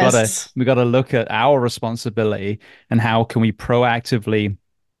got to Yes. we got to look at our responsibility and how can we proactively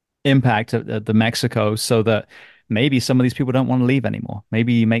impact the Mexico so that maybe some of these people don't want to leave anymore.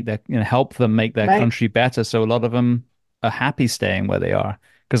 Maybe you make their, help them make their Right. country better. So a lot of them are happy staying where they are.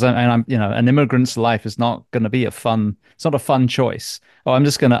 Because I'm, an immigrant's life is not going to be it's not a fun choice. Oh, I'm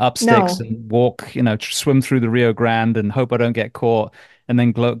just going to up sticks No. and walk, swim through the Rio Grande and hope I don't get caught and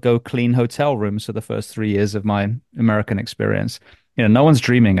then go clean hotel rooms for the first 3 years of my American experience. No one's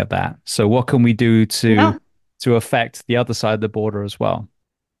dreaming of that. So what can we do to No. affect the other side of the border as well?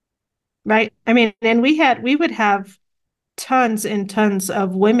 Right. I mean, and we would have tons and tons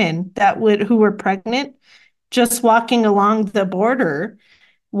of women who were pregnant just walking along the border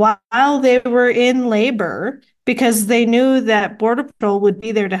while they were in labor because they knew that Border Patrol would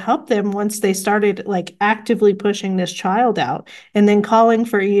be there to help them once they started like actively pushing this child out and then calling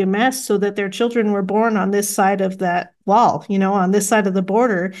for EMS so that their children were born on this side of that wall, on this side of the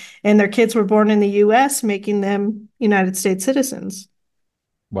border, and their kids were born in the US, making them United States citizens.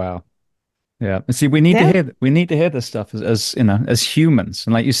 Wow. Yeah. And see, Yeah. we need to hear this stuff as humans.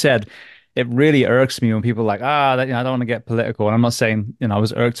 And like you said, it really irks me when people are like, I don't want to get political. And I'm not saying, I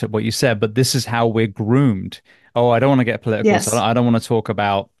was irked at what you said, but this is how we're groomed. Oh, I don't want to get political, so Yes. I don't want to talk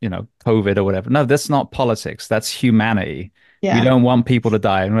about, COVID or whatever. No, that's not politics. That's humanity. We Yeah. don't want people to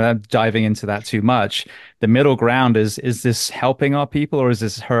die. And without diving into that too much, the middle ground is this helping our people or is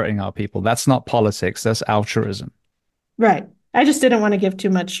this hurting our people? That's not politics. That's altruism. Right. I just didn't want to give too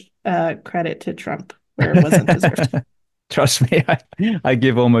much credit to Trump where it wasn't deserved. Trust me, I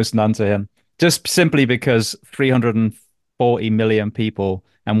give almost none to him. Just simply because 340 million people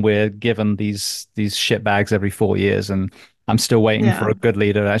and we're given these shit bags every 4 years and I'm still waiting for Yeah. a good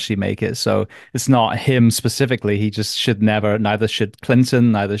leader to actually make it. So it's not him specifically. He just should neither should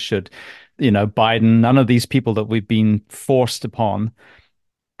Clinton, neither should, Biden. None of these people that we've been forced upon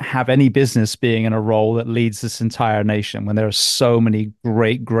have any business being in a role that leads this entire nation when there are so many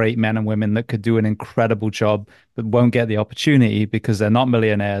great, great men and women that could do an incredible job but won't get the opportunity because they're not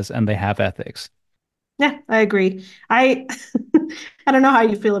millionaires and they have ethics. Yeah, I agree. I I don't know how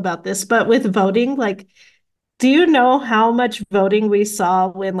you feel about this, but with voting, like, do you know how much voting we saw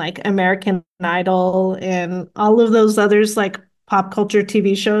when like American Idol and all of those others like pop culture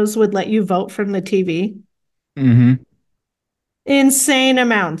TV shows would let you vote from the TV? Hmm. Insane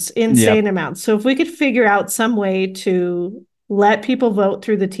amounts, Yep. insane amounts. So if we could figure out some way to let people vote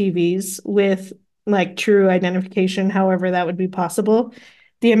through the TVs with like true identification, however that would be possible,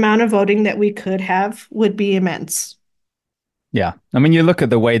 the amount of voting that we could have would be immense. Yeah. I mean, you look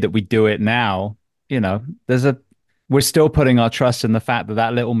at the way that we do it now, we're still putting our trust in the fact that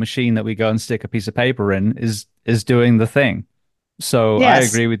that little machine that we go and stick a piece of paper in is doing the thing. So I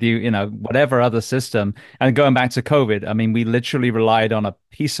Yes. agree with you, whatever other system. And going back to COVID, I mean, we literally relied on a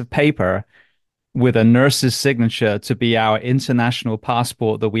piece of paper with a nurse's signature to be our international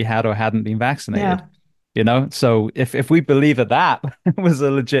passport that we had or hadn't been vaccinated. Yeah. So if we believe that that was a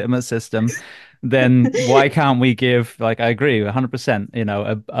legitimate system, then why can't we give, like, I agree 100%,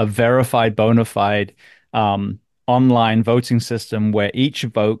 a verified bona fide online voting system where each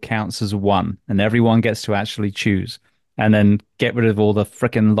vote counts as one and everyone gets to actually choose and then get rid of all the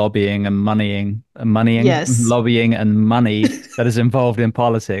freaking Yes. lobbying and money that is involved in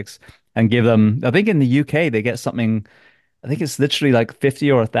politics and give them, I think in the UK, they get something, I think it's literally like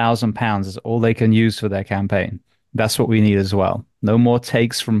 50 or £1,000 is all they can use for their campaign. That's what we need as well. No more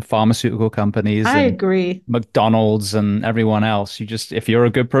takes from pharmaceutical companies I and agree. McDonald's and everyone else. If you're a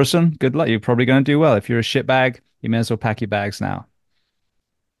good person, good luck. You're probably going to do well. If you're a shitbag, you may as well pack your bags now.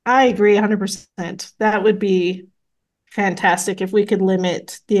 I agree 100%. That would be fantastic if we could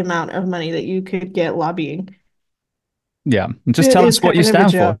limit the amount of money that you could get lobbying. Yeah. And just It tell is us what you kind of a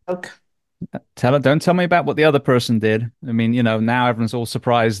stand for. joke. Don't tell me about what the other person did. I mean, now everyone's all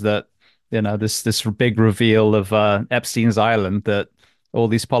surprised that, this big reveal of Epstein's Island that all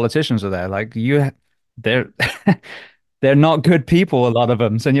these politicians are there. Like they're they're not good people, a lot of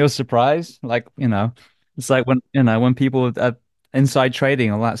them. So you're surprised. Like, it's like when people are inside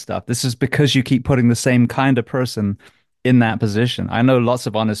trading, all that stuff. This is because you keep putting the same kind of person in that position. I know lots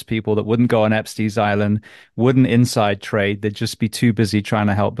of honest people that wouldn't go on Epstein's Island, wouldn't inside trade. They'd just be too busy trying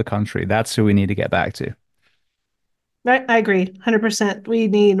to help the country. That's who we need to get back to. I agree 100%. We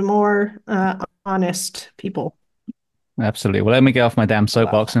need more honest people. Absolutely. Well, let me get off my damn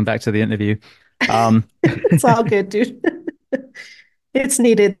soapbox Wow. and back to the interview. Um, It's all good, dude. It's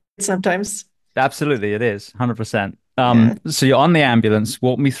needed sometimes. Absolutely, it is 100%. Yeah. So you're on the ambulance.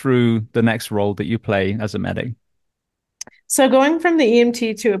 Walk me through the next role that you play as a medic. So going from the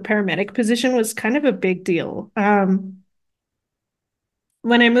EMT to a paramedic position was kind of a big deal. When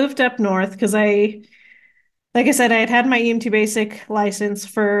I moved up north, because like I said, I had had my EMT basic license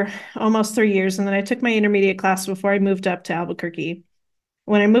for almost 3 years, and then I took my intermediate class before I moved up to Albuquerque.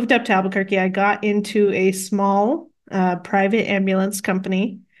 When I moved up to Albuquerque, I got into a small private ambulance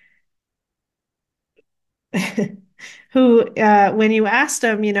company who, when you asked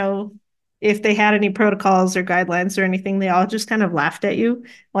them, if they had any protocols or guidelines or anything, they all just kind of laughed at you,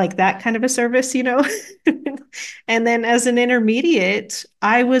 like that kind of a service. And then as an intermediate,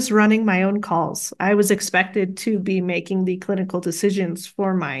 I was running my own calls. I was expected to be making the clinical decisions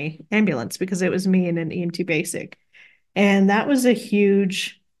for my ambulance because it was me and an EMT basic. And that was a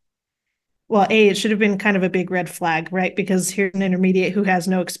huge well, it should have been kind of a big red flag, right? Because here's an intermediate who has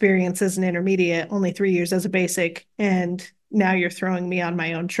no experience as an intermediate, only 3 years as a basic, and now you're throwing me on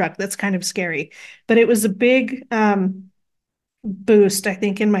my own truck. That's kind of scary. But it was a big boost, I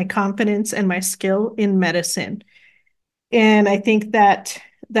think, in my confidence and my skill in medicine. And I think that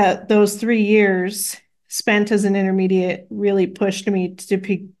those 3 years spent as an intermediate really pushed me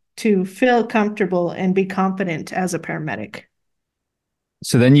to feel comfortable and be confident as a paramedic.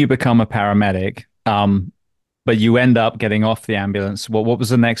 So then you become a paramedic, but you end up getting off the ambulance. What was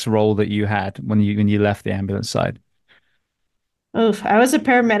the next role that you had when you left the ambulance side? Oof, I was a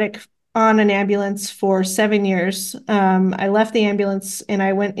paramedic on an ambulance for 7 years. I left the ambulance and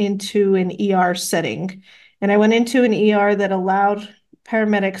I went into an ER setting. And I went into an ER that allowed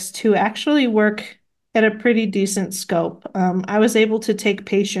paramedics to actually work at a pretty decent scope. I was able to take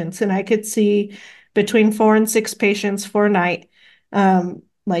patients and I could see between 4 and 6 patients for a night,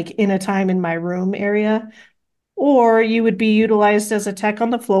 like in a time in my room area. Or you would be utilized as a tech on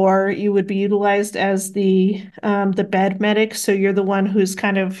the floor. You would be utilized as the bed medic. So you're the one who's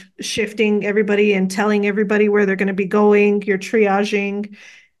kind of shifting everybody and telling everybody where they're going to be going. You're triaging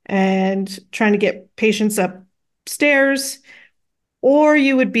and trying to get patients upstairs. Or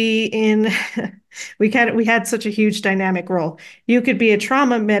you would be in we had such a huge dynamic role. You could be a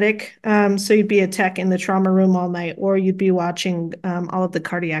trauma medic, so you'd be a tech in the trauma room all night, or you'd be watching all of the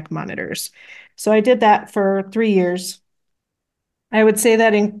cardiac monitors. So I did that for 3 years. I would say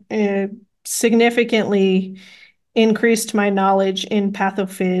that significantly increased my knowledge in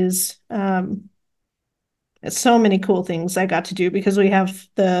pathophys. So many cool things I got to do because we have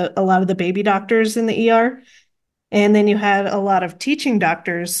a lot of the baby doctors in the ER. And then you had a lot of teaching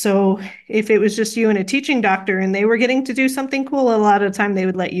doctors. So if it was just you and a teaching doctor and they were getting to do something cool, a lot of the time they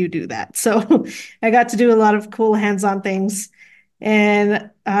would let you do that. So I got to do a lot of cool hands-on things and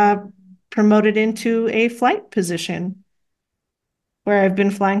promoted into a flight position where I've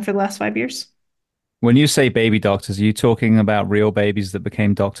been flying for the last 5 years. When you say baby doctors, are you talking about real babies that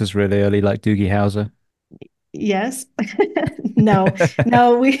became doctors really early, like Doogie Howser? Yes. No,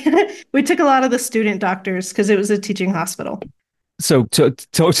 no, we took a lot of the student doctors because it was a teaching hospital. So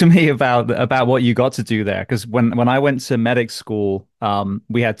talk to me about what you got to do there, because when I went to medic school,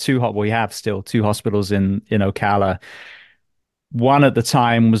 we had we have still two hospitals in Ocala. One at the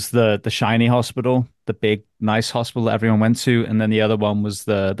time was the shiny hospital, the big nice hospital that everyone went to, and then the other one was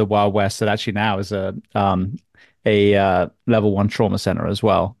the Wild West that actually now is a level one trauma center as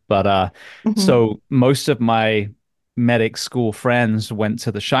well. But Mhm. so most of my medic school friends went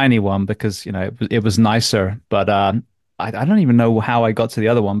to the shiny one because it was nicer. But I don't even know how I got to the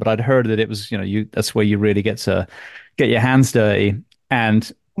other one, but I'd heard that it was you that's where you really get to get your hands dirty. And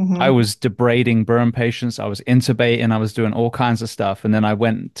I Mhm. was debriding burn patients, I was intubating, I was doing all kinds of stuff. And then I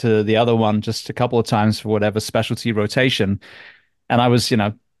went to the other one just a couple of times for whatever specialty rotation. And I was,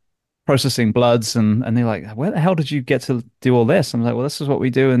 processing bloods and they're like, where the hell did you get to do all this? I'm like, well, this is what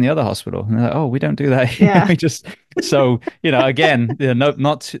we do in the other hospital. And they're like, oh, we don't do that here. Yeah. We just so, again,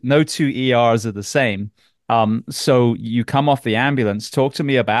 no two ERs are the same. So you come off the ambulance. Talk to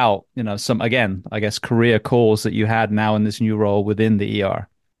me about, some again, I guess career calls that you had now in this new role within the ER.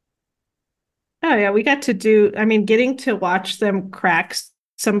 Oh yeah, we got to do, I mean, getting to watch them crack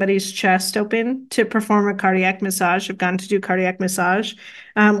somebody's chest open to perform a cardiac massage. I've gone to do cardiac massage.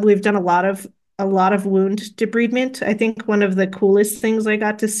 We've done a lot of wound debridement. I think one of the coolest things I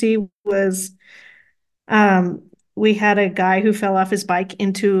got to see was um, we had a guy who fell off his bike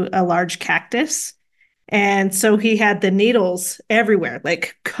into a large cactus. And so he had the needles everywhere,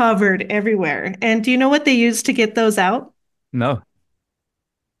 like covered everywhere. And do you know what they used to get those out? No.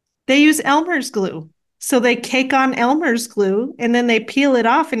 They use Elmer's glue. So they cake on Elmer's glue and then they peel it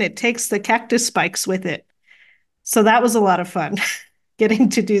off and it takes the cactus spikes with it. So that was a lot of fun getting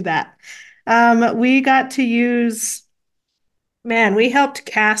to do that. We got to use, man, we helped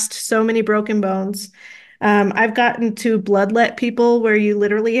cast so many broken bones. I've gotten to bloodlet people where you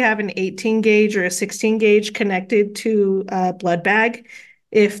literally have an 18 gauge or a 16 gauge connected to a blood bag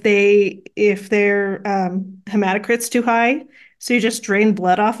if their hematocrit's too high. So you just drain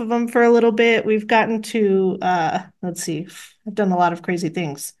blood off of them for a little bit. We've gotten to let's see, I've done a lot of crazy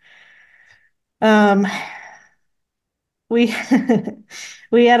things. Um, we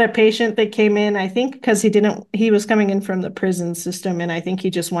we had a patient that came in, I think because he was coming in from the prison system, and I think he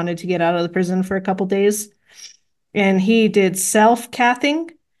just wanted to get out of the prison for a couple days. And he did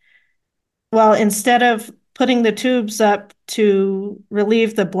self-cathing. Well, instead of putting the tubes up to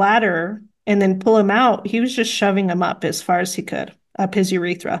relieve the bladder and then pull him out, he was just shoving them up as far as he could, up his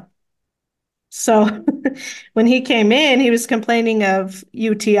urethra. So when he came in, he was complaining of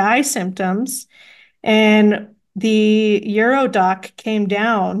UTI symptoms. And the Eurodoc came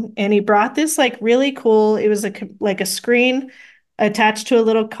down and he brought this like really cool, it was like a screen attached to a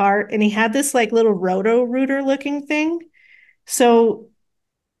little cart, and he had this like little roto rooter looking thing. So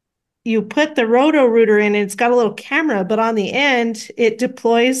you put the roto rooter in and it's got a little camera, but on the end it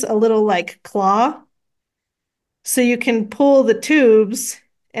deploys a little like claw. So you can pull the tubes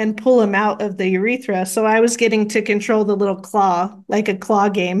and pull them out of the urethra. So I was getting to control the little claw, like a claw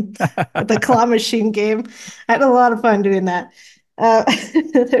game, the claw machine game. I had a lot of fun doing that.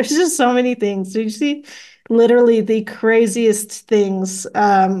 There's just so many things. Did you see literally the craziest things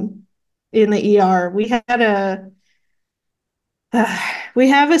in the ER? We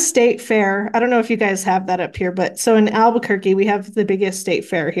have a state fair. I don't know if you guys have that up here, but so in Albuquerque, we have the biggest state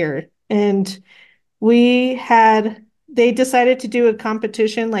fair here. And they decided to do a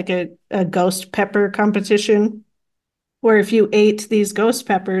competition, like a ghost pepper competition, where if you ate these ghost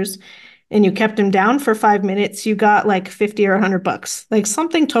peppers and you kept them down for 5 minutes, you got like 50 or $100, like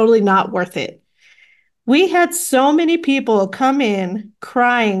something totally not worth it. We had so many people come in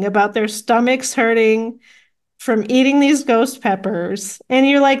crying about their stomachs hurting from eating these ghost peppers. And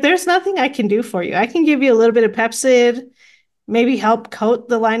you're like, there's nothing I can do for you. I can give you a little bit of Pepcid, maybe help coat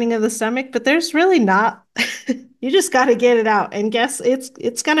the lining of the stomach, but there's really not. You just got to get it out. And guess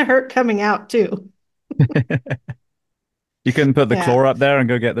it's going to hurt coming out too. You couldn't put the Yeah. claw up there and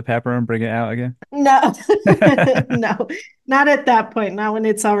go get the pepper and bring it out again? No. No. Not at that point, not when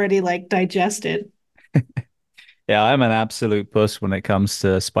it's already like digested. Yeah, I'm an absolute puss when it comes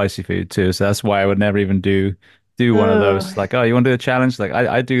to spicy food too. So that's why I would never even do one of Oh. those. Like, oh, you want to do a challenge? Like,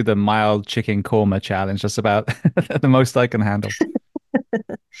 I do the mild chicken korma challenge. That's about the most I can handle.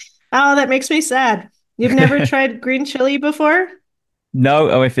 Oh, that makes me sad. You've never tried green chili before? No,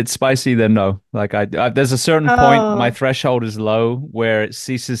 oh, if it's spicy, then no. Like there's a certain point my Oh. threshold is low where it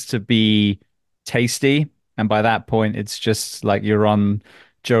ceases to be tasty, and by that point, it's just like you're on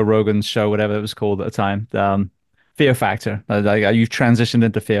Joe Rogan's show, whatever it was called at the time. Fear Factor. Like you've transitioned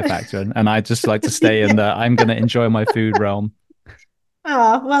into Fear Factor, and I just like to stay in the Yeah. I'm gonna enjoy my food realm.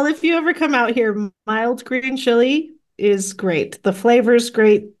 Oh, well, if you ever come out here, mild green chili is great. The flavor's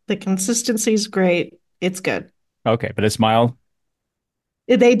great. The consistency's great. It's good. Okay, but it's mild.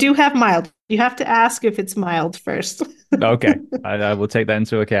 They do have mild. You have to ask if it's mild first. Okay, I will take that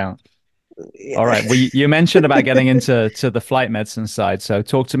into account. All Yeah. right. Well, you mentioned about getting into the flight medicine side, so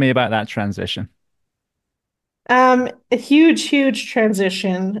talk to me about that transition. A huge, huge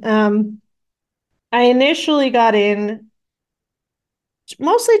transition. I initially got in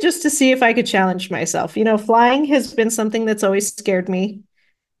mostly just to see if I could challenge myself. You know, flying has been something that's always scared me.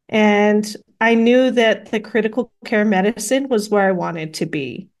 And I knew that the critical care medicine was where I wanted to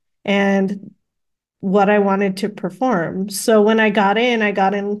be and what I wanted to perform. So when I got in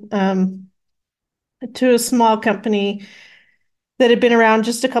to a small company that had been around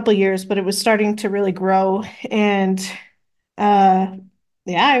just a couple years, but it was starting to really grow. And uh,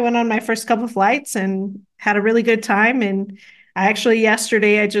 yeah, I went on my first couple flights and had a really good time. And I actually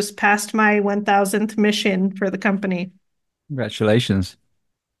yesterday I just passed my 1,000th mission for the company. Congratulations.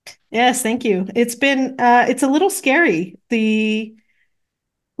 Yes, thank you. It's a little scary. The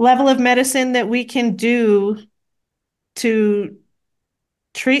level of medicine that we can do to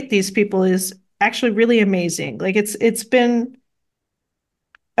treat these people is actually really amazing. Like it's been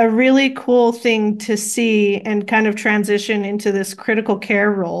a really cool thing to see and kind of transition into this critical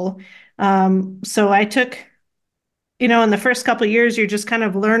care role. So I took, you know, in the first couple of years, you're just kind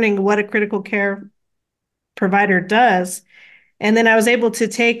of learning what a critical care provider does. And then I was able to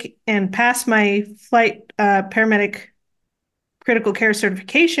take and pass my flight paramedic critical care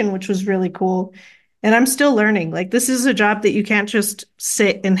certification, which was really cool. And I'm still learning. Like, this is a job that you can't just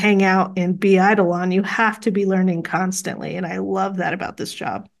sit and hang out and be idle on. You have to be learning constantly. And I love that about this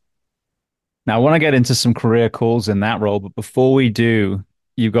job. Now, I want to get into some career calls in that role, but before we do,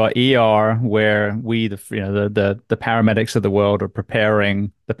 you've got ER where we, the paramedics of the world are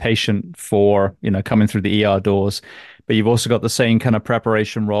preparing the patient for, coming through the ER doors. But you've also got the same kind of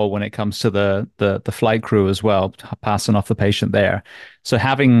preparation role when it comes to the flight crew as well, passing off the patient there. So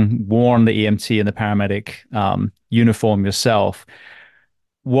having worn the EMT and the paramedic uniform yourself,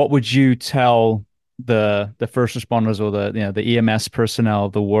 what would you tell the first responders or the EMS personnel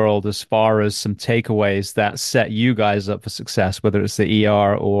of the world as far as some takeaways that set you guys up for success, whether it's the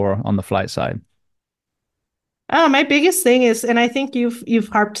ER or on the flight side? Oh, my biggest thing is, and I think you've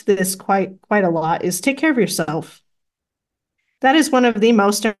harped this quite a lot, is take care of yourself. That is one of the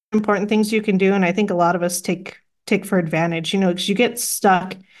most important things you can do, and I think a lot of us take for advantage, because you get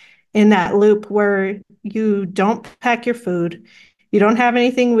stuck in that loop where you don't pack your food, you don't have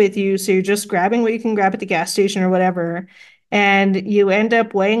anything with you, so you're just grabbing what you can grab at the gas station or whatever, and you end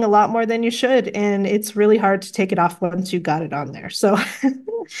up weighing a lot more than you should, and it's really hard to take it off once you got it on there. So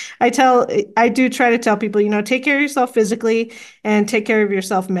I do try to tell people, take care of yourself physically and take care of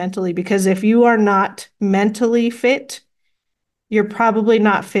yourself mentally, because if you are not mentally fit, you're probably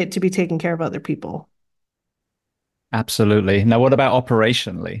not fit to be taking care of other people. Absolutely. Now, what about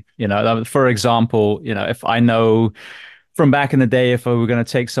operationally? For example, if I know from back in the day, if I were going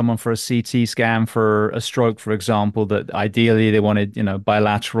to take someone for a CT scan for a stroke, for example, that ideally they wanted,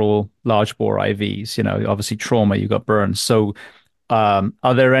 bilateral large bore IVs, obviously trauma, you got burns. So,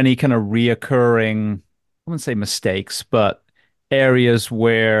 are there any kind of reoccurring, I wouldn't say mistakes, but areas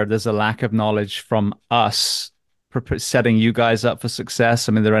where there's a lack of knowledge from us setting you guys up for success?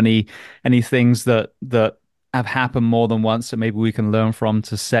 I mean, there any things that have happened more than once that maybe we can learn from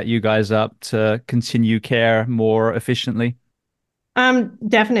to set you guys up to continue care more efficiently?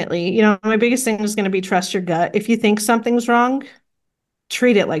 Definitely. My biggest thing is going to be trust your gut. If you think something's wrong,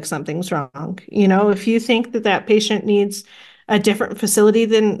 treat it like something's wrong. If you think that that patient needs a different facility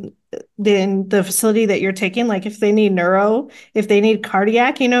than the facility that you're taking, like if they need neuro, if they need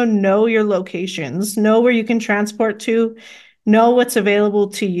cardiac, know your locations, know where you can transport to, know what's available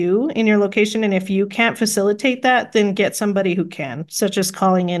to you in your location. And if you can't facilitate that, then get somebody who can, such as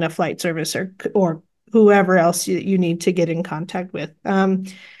calling in a flight service or whoever else you need to get in contact with.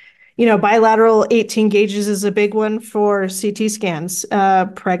 Bilateral 18 gauges is a big one for CT scans.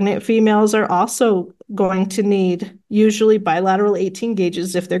 Pregnant females are also going to need usually bilateral 18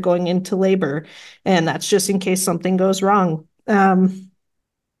 gauges if they're going into labor, and that's just in case something goes wrong.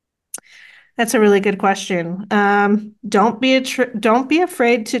 That's a really good question. Don't be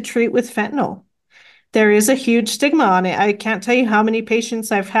afraid to treat with fentanyl. There is a huge stigma on it. I can't tell you how many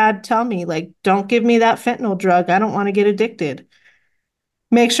patients I've had tell me, like, don't give me that fentanyl drug. I don't want to get addicted.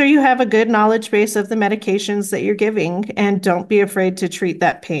 Make sure you have a good knowledge base of the medications that you're giving and don't be afraid to treat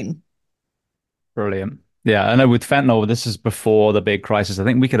that pain. Brilliant. Yeah, I know with fentanyl, this is before the big crisis. I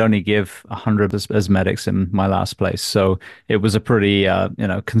think we could only give 100 as medics in my last place. So it was a pretty,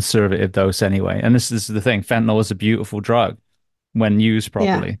 conservative dose anyway. And this is the thing. Fentanyl is a beautiful drug when used Yeah.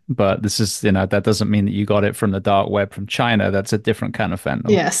 properly. But this is, that doesn't mean that you got it from the dark web from China. That's a different kind of fentanyl.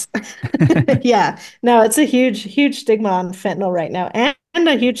 Yes. Yeah. No, it's a huge stigma on fentanyl right now and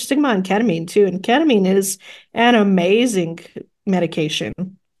a huge stigma on ketamine too. And ketamine is an amazing medication.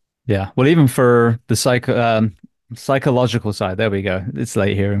 Yeah. Well, even for the psychological side, there we go. It's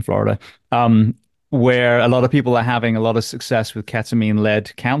late here in Florida, where a lot of people are having a lot of success with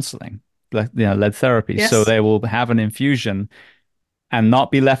ketamine-led counseling, led therapy. So Yes. they will have an infusion and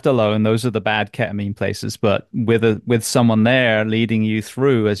not be left alone. Those are the bad ketamine places, but with someone there leading you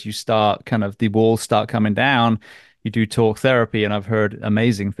through as you start kind of the walls start coming down, you do talk therapy, and I've heard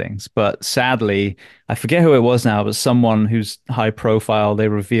amazing things. But sadly, I forget who it was now, but someone who's high profile, they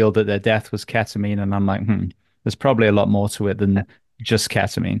revealed that their death was ketamine, and I'm like, there's probably a lot more to it than just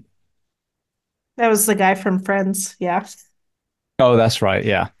ketamine. That was the guy from Friends. Yeah. Oh, that's right.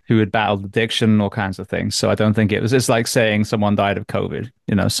 Yeah. Who had battled addiction, all kinds of things. So I don't think it's like saying someone died of COVID,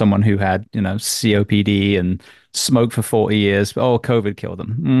 someone who had, COPD and smoked for 40 years. Oh, COVID killed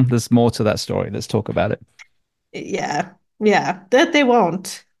them. There's more to that story. Let's talk about it. Yeah. Yeah. That they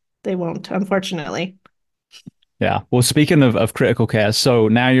won't. They won't, unfortunately. Yeah. Well, speaking of critical care, so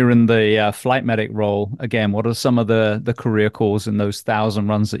now you're in the flight medic role again. What are some of the career calls in those 1,000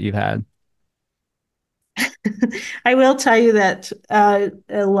 runs that you've had? I will tell you that a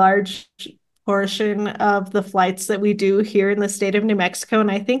large portion of the flights that we do here in the state of New Mexico, and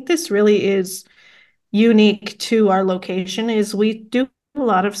I think this really is unique to our location, is we do a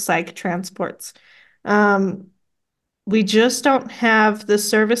lot of psych transports. Um, we just don't have the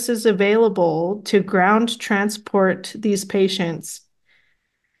services available to ground transport these patients.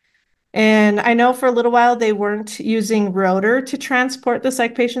 And I know for a little while they weren't using rotor to transport the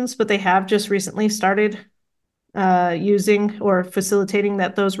psych patients, but they have just recently started using or facilitating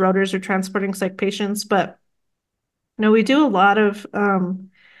that those rotors are transporting psych patients. But no, we do a lot of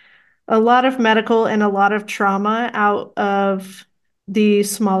medical and a lot of trauma out of the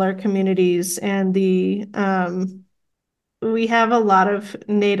smaller communities and the we have a lot of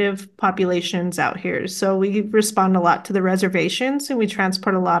native populations out here. So we respond a lot to the reservations and we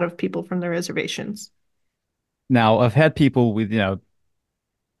transport a lot of people from the reservations. Now, I've had people with,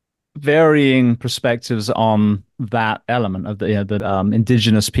 varying perspectives on that element of the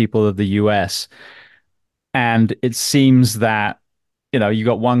indigenous people of the US. And it seems that, you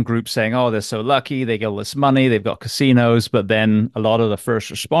got one group saying, oh, they're so lucky, they get all this money, they've got casinos. But then a lot of the first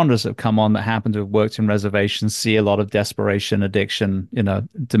responders that come on that happen to have worked in reservations see a lot of desperation, addiction,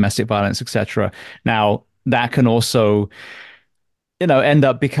 domestic violence, etc. Now, that can also, end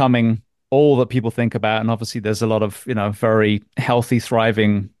up becoming all that people think about. And obviously, there's a lot of, very healthy,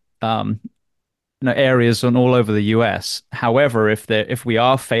 thriving um, areas and all over the US. However, if we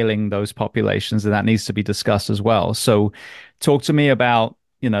are failing those populations, then that needs to be discussed as well. So talk to me about,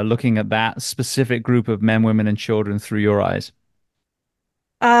 looking at that specific group of men, women, and children through your eyes.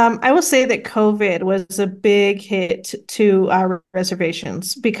 I will say that COVID was a big hit to our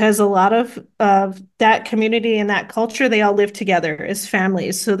reservations because a lot of that community and that culture, they all live together as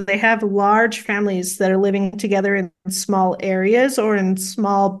families. So they have large families that are living together in small areas or in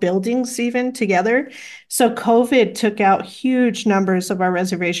small buildings, even together. So COVID took out huge numbers of our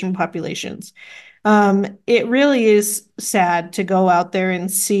reservation populations. It really is sad to go out there and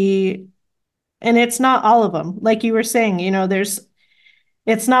see, and it's not all of them. Like you were saying,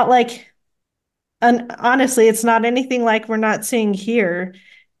 it's not like, and honestly, it's not anything like we're not seeing here.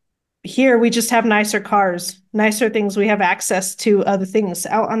 Here, we just have nicer cars, nicer things. We have access to other things.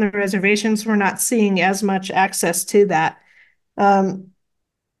 Out on the reservations, we're not seeing as much access to that. Um,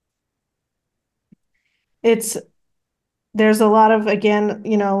 it's there's a lot of, again,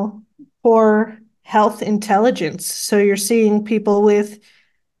 poor health intelligence. So you're seeing people with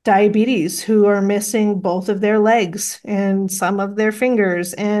diabetes who are missing both of their legs and some of their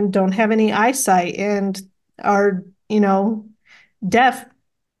fingers and don't have any eyesight and are, deaf.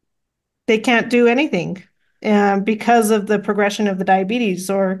 They can't do anything because of the progression of the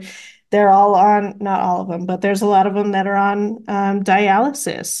diabetes, or they're all on, not all of them, but there's a lot of them that are on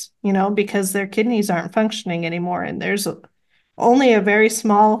dialysis, because their kidneys aren't functioning anymore. And there's only a very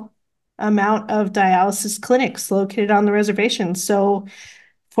small amount of dialysis clinics located on the reservation. So,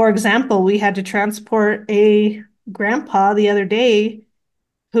 for example, we had to transport a grandpa the other day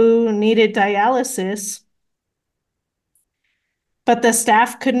who needed dialysis, but the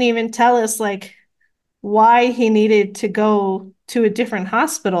staff couldn't even tell us like why he needed to go to a different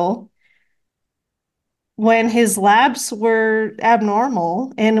hospital when his labs were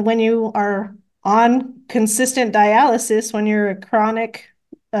abnormal. And when you are on consistent dialysis, when you're a chronic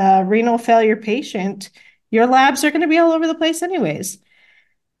renal failure patient, your labs are going to be all over the place anyways.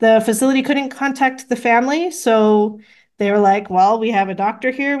 The facility couldn't contact the family, so they were like, well, we have a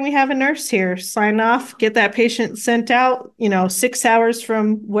doctor here and we have a nurse here. Sign off, get that patient sent out, 6 hours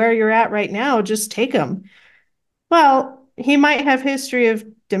from where you're at right now, just take them. Well, he might have history of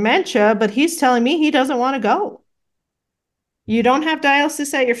dementia, but he's telling me he doesn't want to go. You don't have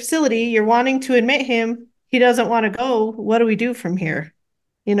dialysis at your facility. You're wanting to admit him. He doesn't want to go. What do we do from here?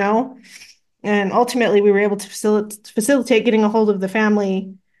 You know? And ultimately, we were able to facilitate getting a hold of the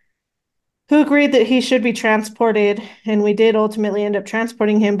family who agreed that he should be transported. And we did ultimately end up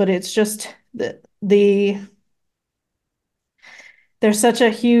transporting him, but it's just the there's such a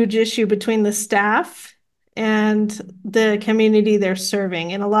huge issue between the staff and the community they're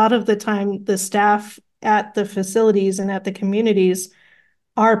serving. And a lot of the time, the staff at the facilities and at the communities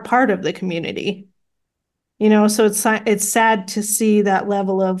are part of the community. So it's sad to see that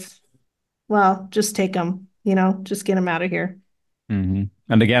level of, well, just take them, just get them out of here. Hmm.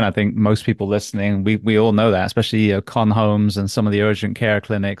 And again, I think most people listening, we all know that, especially con homes and some of the urgent care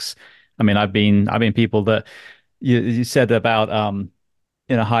clinics. I mean, I've been people that you said about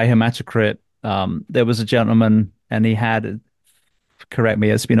in a high hematocrit. There was a gentleman and he had, correct me,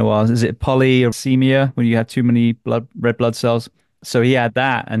 it's been a while. Is it polycythemia when you have too many red blood cells? So he had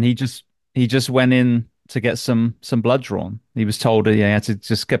that, and he just went in to get some blood drawn. He was told that he had to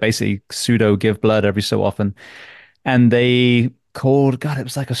just get basically pseudo give blood every so often, and they called, God, it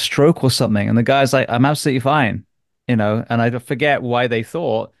was like a stroke or something, and the guy's like, I'm absolutely fine, and I forget why they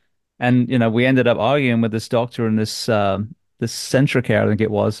thought. And we ended up arguing with this doctor in this Centricare, I think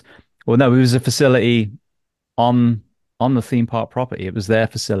it was. Well, no, it was a facility on on the theme park property. It was their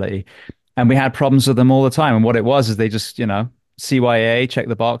facility, and we had problems with them all the time. And what it was is they just, CYA, check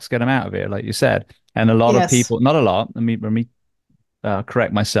the box, get them out of here, like you said. And a lot of Yes. people, not a lot. Let me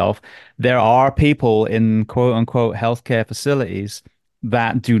correct myself. There are people in quote unquote healthcare facilities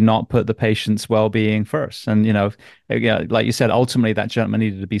that do not put the patient's well-being first. And, yeah, like you said, ultimately that gentleman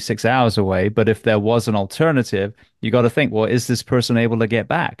needed to be 6 hours away. But if there was an alternative, you got to think, well, is this person able to get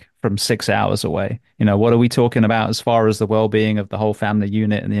back from 6 hours away? What are we talking about as far as the well-being of the whole family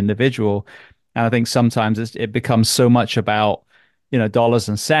unit and the individual? And I think sometimes it becomes so much about dollars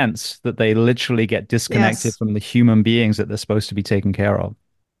and cents that they literally get disconnected Yes. from the human beings that they're supposed to be taking care of.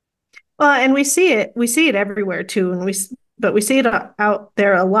 Well, and we see it everywhere too, but we see it out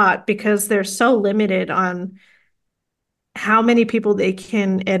there a lot because they're so limited on how many people they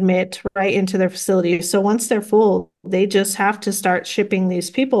can admit right into their facilities. So once they're full, they just have to start shipping these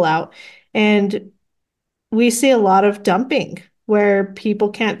people out. And we see a lot of dumping where people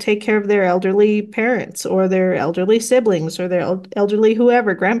can't take care of their elderly parents or their elderly siblings or their elderly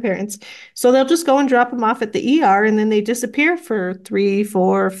whoever, grandparents. So they'll just go and drop them off at the ER and then they disappear for 3,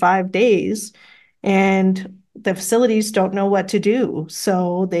 4, 5 days. And the facilities don't know what to do.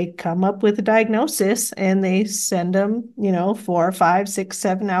 So they come up with a diagnosis and they send them, 4, 5, 6,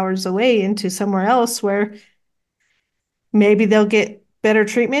 7 hours away into somewhere else where maybe they'll get better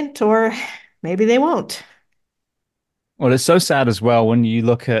treatment or maybe they won't. Well, it's so sad as well when you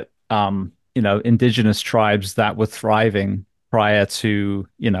look at indigenous tribes that were thriving prior to,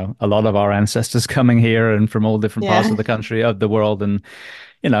 a lot of our ancestors coming here and from all different parts of Yeah. the country, of the world, and,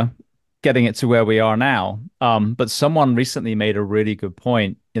 you know, getting it to where we are now. But someone recently made a really good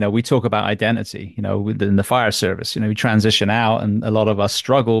point. We talk about identity, within the fire service. We transition out and a lot of us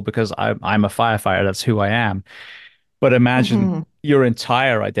struggle because I'm a firefighter. That's who I am. But imagine Hmm. your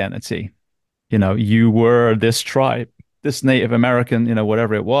entire identity. You were this tribe, this Native American,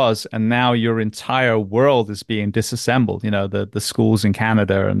 whatever it was, and now your entire world is being disassembled. The schools in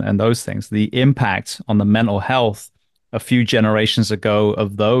Canada and those things. The impact on the mental health a few generations ago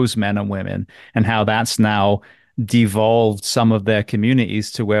of those men and women, and how that's now devolved some of their communities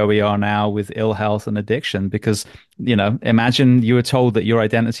to where we are now with ill health and addiction. Because, imagine you were told that your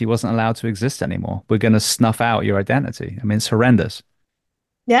identity wasn't allowed to exist anymore. We're going to snuff out your identity. I mean, it's horrendous.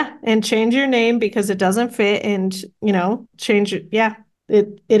 Yeah, and change your name because it doesn't fit and, change it. Yeah,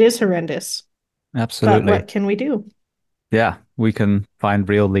 it is horrendous. But Absolutely. what can we do? Yeah, we can find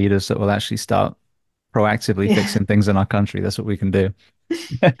real leaders that will actually start proactively Yeah. fixing things in our country. That's what we can do.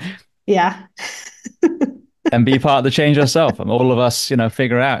 Yeah. And be part of the change ourselves. And all of us,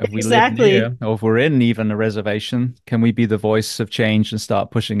 figure out if we live Exactly. near or if we're in even a reservation, can we be the voice of change and start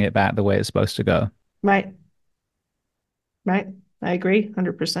pushing it back the way it's supposed to go? Right. Right. I agree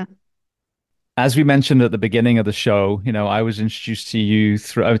 100%. As we mentioned at the beginning of the show, I was introduced to you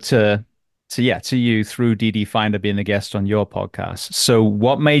to you through DD Finder being a guest on your podcast. So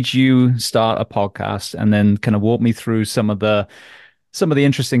what made you start a podcast and then kind of walk me through some of the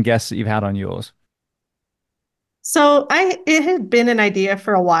interesting guests that you've had on yours? So it had been an idea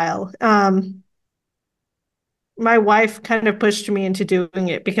for a while. My wife kind of pushed me into doing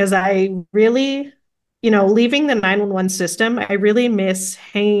it because I really, leaving the 911 system, I really miss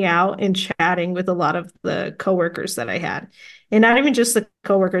hanging out and chatting with a lot of the coworkers that I had. And not even just the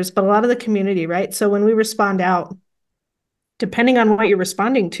coworkers, but a lot of the community, right? So when we respond out, depending on what you're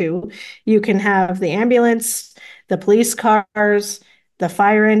responding to, you can have the ambulance, the police cars, the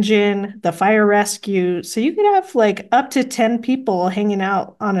fire engine, the fire rescue. So you could have like up to 10 people hanging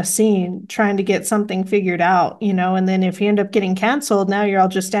out on a scene trying to get something figured out, and then if you end up getting canceled, now you're all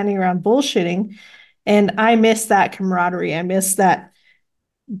just standing around bullshitting. And I miss that camaraderie. I miss that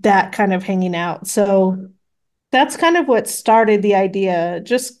kind of hanging out. So that's kind of what started the idea,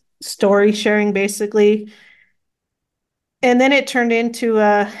 just story sharing basically. And then it turned into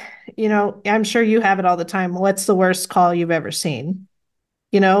I'm sure you have it all the time. What's the worst call you've ever seen?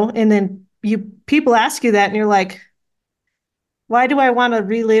 And then people ask you that and you're like, why do I want to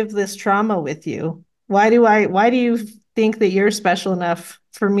relive this trauma with you? Why do you think that you're special enough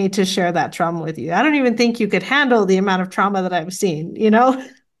for me to share that trauma with you? I don't even think you could handle the amount of trauma that I've seen.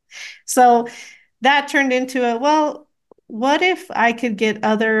 So that turned into well, what if I could get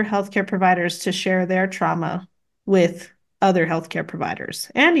other healthcare providers to share their trauma with other healthcare providers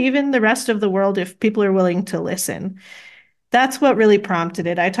and even the rest of the world if people are willing to listen? That's what really prompted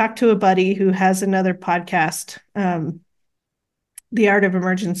it. I talked to a buddy who has another podcast, The Art of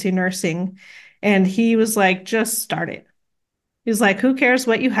Emergency Nursing, and he was like, just start it. He's like, who cares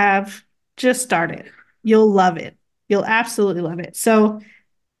what you have? Just start it. You'll love it. You'll absolutely love it. So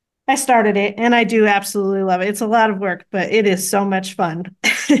I started it and I do absolutely love it. It's a lot of work, but it is so much fun.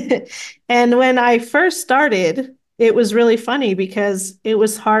 And when I first started, it was really funny because it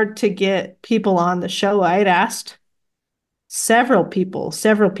was hard to get people on the show. I had asked several people,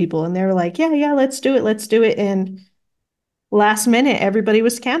 and they were like, yeah, yeah, let's do it. Let's do it. And last minute, everybody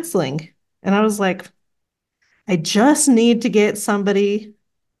was canceling. And I was like, I just need to get somebody.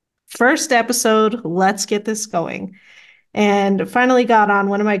 First episode, let's get this going. And finally got on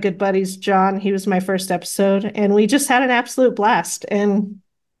one of my good buddies, John. He was my first episode, and we just had an absolute blast. And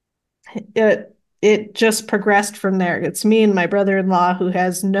it just progressed from there. It's me and my brother-in-law who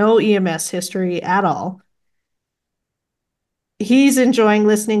has no EMS history at all. He's enjoying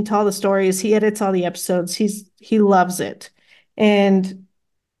listening to all the stories. He edits all the episodes. He loves it. And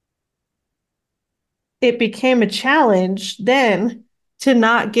it became a challenge then to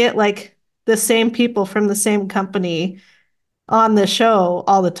not get like the same people from the same company on the show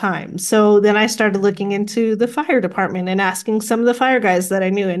all the time. So then I started looking into the fire department and asking some of the fire guys that I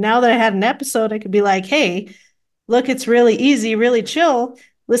knew. And now that I had an episode, I could be like, hey, look, it's really easy, really chill.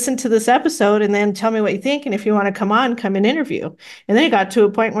 Listen to this episode and then tell me what you think. And if you want to come on, come and interview. And then it got to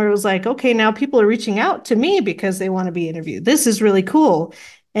a point where it was like, okay, now people are reaching out to me because they want to be interviewed. This is really cool.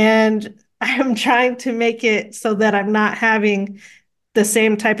 And I'm trying to make it so that I'm not having the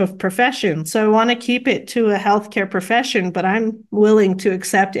same type of profession. So I want to keep it to a healthcare profession, but I'm willing to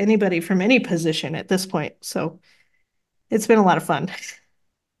accept anybody from any position at this point. So it's been a lot of fun.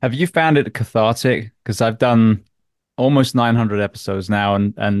 Have you found it cathartic? Because I've done almost 900 episodes now,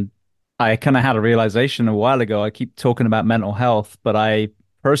 and I kind of had a realization a while ago. I keep talking about mental health, but I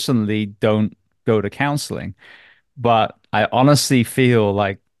personally don't go to counseling. But I honestly feel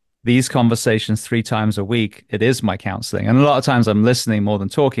like these conversations 3 times a week, it is my counseling. And a lot of times I'm listening more than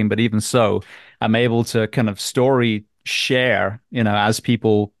talking, but even so, I'm able to kind of story share, as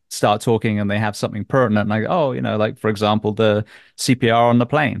people start talking and they have something pertinent. And I go, oh, like for example, the CPR on the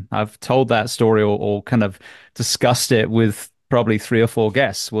plane. I've told that story or kind of discussed it with probably 3 or 4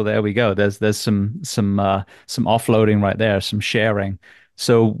 guests. Well, there we go. There's some offloading right there, some sharing.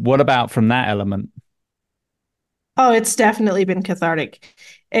 So what about from that element? Oh, it's definitely been cathartic.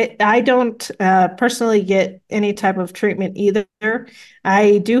 I don't personally get any type of treatment either.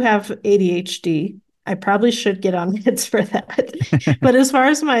 I do have ADHD. I probably should get on meds for that. But as far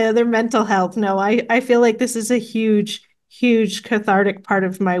as my other mental health, no, I feel like this is a huge, huge cathartic part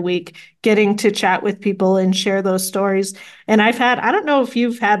of my week, getting to chat with people and share those stories. And I don't know if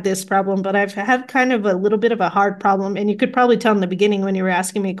you've had this problem, but I've had kind of a little bit of a hard problem. And you could probably tell in the beginning when you were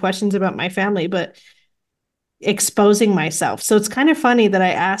asking me questions about my family, but exposing myself. So it's kind of funny that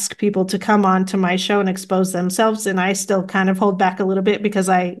I ask people to come on to my show and expose themselves, and I still kind of hold back a little bit because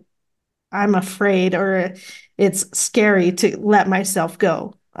I'm afraid, or it's scary to let myself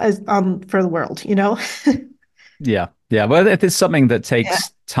go for the world, you know? Yeah. Yeah. Well, if it's something that Yeah.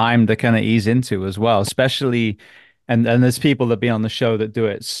 takes time to kind of ease into as well, especially, and there's people that be on the show that do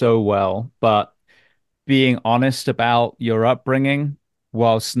it so well, but being honest about your upbringing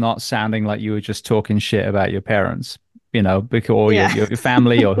whilst not sounding like you were just talking shit about your parents, because, or your, Yeah. your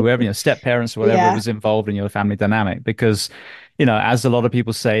family or whoever, step parents or whatever Yeah. was involved in your family dynamic. Because, as a lot of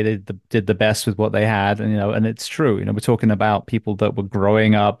people say, they did the best with what they had. And it's true. We're talking about people that were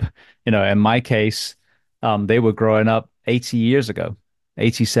growing up, in my case, they were growing up 80 years ago.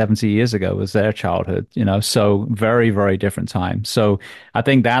 80, 70 years ago was their childhood, so very, very different time. So I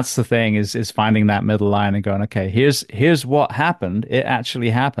think that's the thing is finding that middle line and going, okay, here's what happened. It actually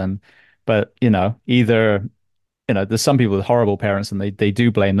happened. But, either, there's some people with horrible parents and they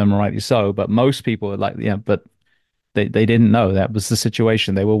do blame them, rightly so, but most people are like, but they didn't know that was the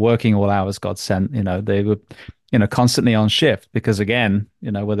situation. They were working all hours God sent, they were, constantly on shift because again,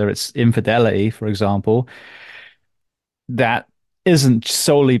 whether it's infidelity, for example, that isn't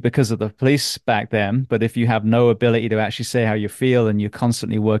solely because of the police back then, but if you have no ability to actually say how you feel and you're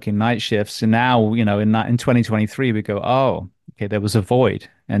constantly working night shifts, and now, in 2023, we go, oh, okay, there was a void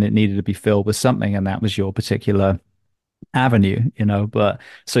and it needed to be filled with something, and that was your particular avenue, But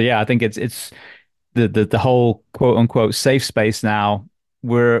so yeah, I think it's the whole quote unquote safe space now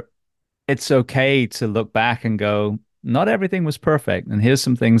where it's okay to look back and go, not everything was perfect, and here's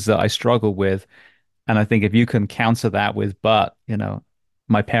some things that I struggle with, and I think if you can counter that with, but,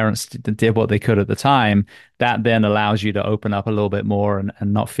 my parents did what they could at the time, that then allows you to open up a little bit more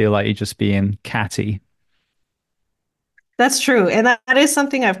and not feel like you're just being catty. That's true. And that is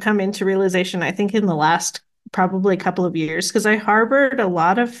something I've come into realization, I think, in the last probably couple of years, because I harbored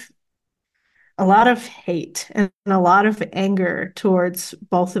a lot of hate and a lot of anger towards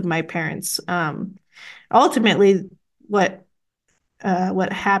both of my parents. Ultimately, what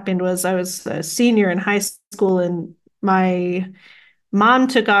what happened was I was a senior in high school, and my mom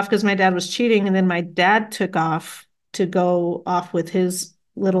took off because my dad was cheating, and then my dad took off to go off with his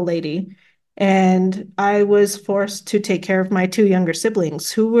little lady. And I was forced to take care of my two younger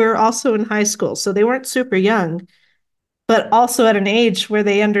siblings who were also in high school. So they weren't super young, but also at an age where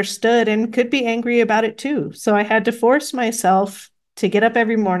they understood and could be angry about it too. So I had to force myself to get up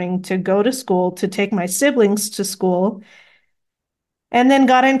every morning to go to school, to take my siblings to school, and then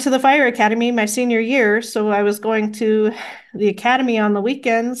got into the fire academy my senior year. So I was going to the academy on the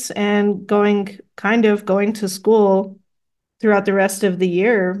weekends and going to school throughout the rest of the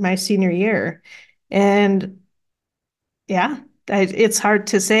year, my senior year. And yeah, it's hard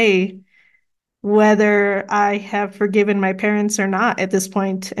to say whether I have forgiven my parents or not at this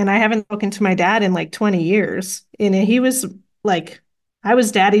point. And I haven't spoken to my dad in like 20 years. And he was like, I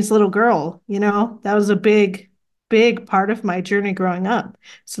was daddy's little girl, you know, that was a big part of my journey growing up.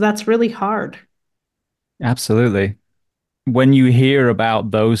 So that's really hard. Absolutely. When you hear about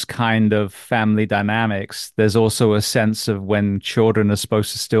those kind of family dynamics, there's also a sense of when children are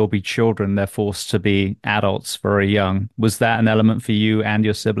supposed to still be children, they're forced to be adults very young. Was that an element for you and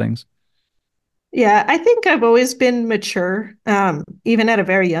your siblings? Yeah, I think I've always been mature. Even at a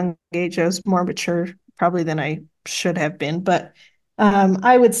very young age, I was more mature probably than I should have been. But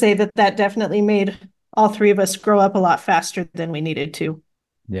I would say that that definitely made all three of us grow up a lot faster than we needed to.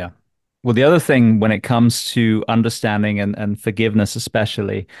 Yeah. Well, the other thing when it comes to understanding and forgiveness,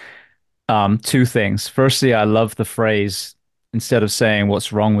 especially, two things. Firstly, I love the phrase instead of saying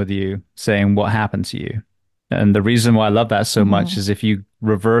what's wrong with you, saying what happened to you. And the reason why I love that so much Mhm. is if you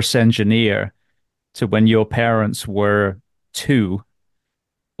reverse engineer to when your parents were two,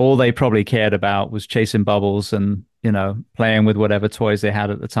 all they probably cared about was chasing bubbles and, playing with whatever toys they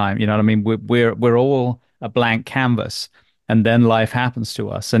had at the time. You know what I mean? We're all a blank canvas, and then life happens to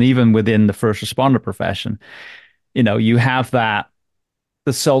us. And even within the first responder profession, you have that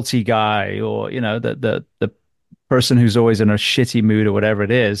the salty guy or the person who's always in a shitty mood or whatever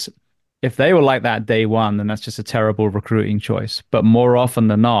it is. If they were like that day one, then that's just a terrible recruiting choice. But more often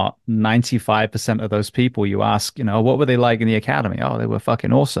than not, 95% of those people you ask, what were they like in the academy? Oh, they were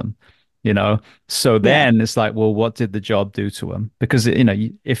fucking awesome. you know so Yeah. then it's like, well, what did the job do to them? Because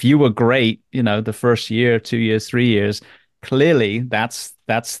if you were great, the first year, 2 years, 3 years, clearly that's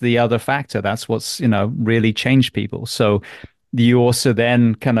the other factor. That's what's really changed people. So you also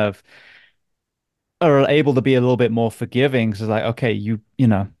then kind of are able to be a little bit more forgiving, because it's like, okay, you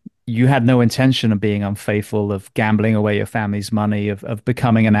had no intention of being unfaithful, of gambling away your family's money, of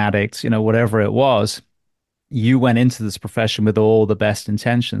becoming an addict, whatever it was. You went into this profession with all the best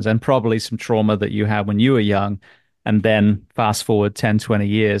intentions and probably some trauma that you had when you were young. And then fast forward 10, 20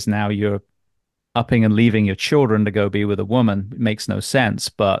 years, now you're upping and leaving your children to go be with a woman. It makes no sense.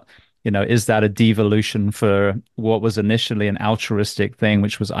 But, is that a devolution for what was initially an altruistic thing,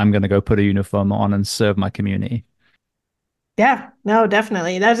 which was, I'm going to go put a uniform on and serve my community? Yeah. No,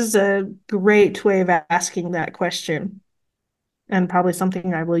 definitely. That is a great way of asking that question, and probably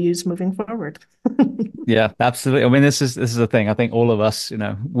something I will use moving forward. Yeah, absolutely. I mean, this is the thing. I think all of us,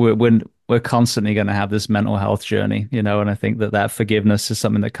 we're constantly going to have this mental health journey, and I think that forgiveness is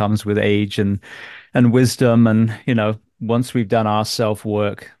something that comes with age and wisdom, and once we've done our self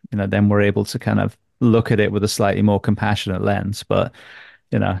work, then we're able to kind of look at it with a slightly more compassionate lens. But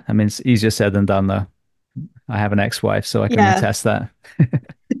I mean, it's easier said than done, though. I have an ex-wife, so I can Yeah. attest that.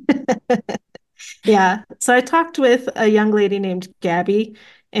 Yeah. So I talked with a young lady named Gabby,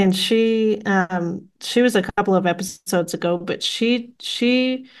 and she was a couple of episodes ago, but she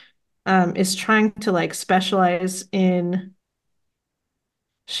is trying to like specialize in,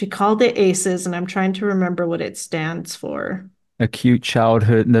 she called it ACEs, and I'm trying to remember what it stands for. Acute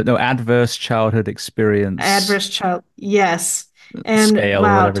childhood, no, adverse childhood experience Adverse child. Yes. And scale or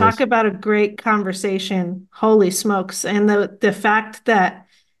wow, whatever it talk is. about a great conversation. Holy smokes. And the fact that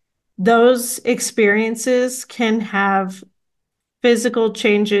those experiences can have physical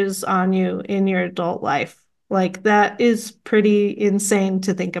changes on you in your adult life. Like that is pretty insane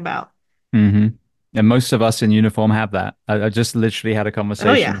to think about. hmm And most of us in uniform have that. I just literally had a Oh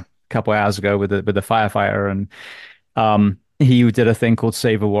conversation yeah. a couple of hours ago with a firefighter, and he did a thing called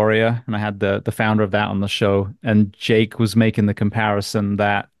Save a Warrior, and I had the founder of that on the show, and Jake was making the comparison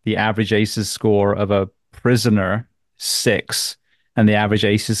that the average ACEs score of a prisoner 6, and the average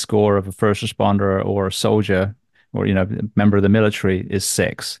ACEs score of a first responder or a soldier or member of the military is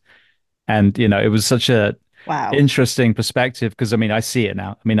 6. And it was such a Wow. interesting perspective, because I mean, I see it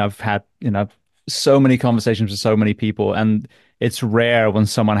now. I mean, I've had so many conversations with so many people, and it's rare when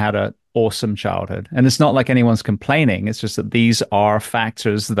someone had an awesome childhood. And it's not like anyone's complaining. It's just that these are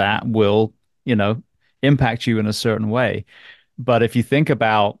factors that will, you know, impact you in a certain way. But if you think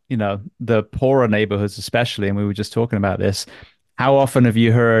about, the poorer neighborhoods, especially, and we were just talking about this, how often have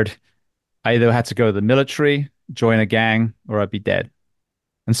you heard I either had to go to the military, join a gang, or I'd be dead?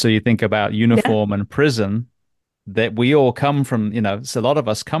 And so you think about Yeah. uniform and prison, that we all come from, so a lot of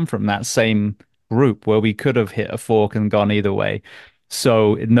us come from that same group where we could have hit a fork and gone either way.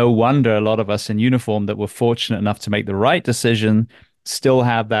 So no wonder a lot of us in uniform that were fortunate enough to make the right decision still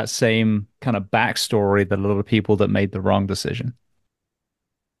have that same kind of backstory that a lot of people that made the wrong decision.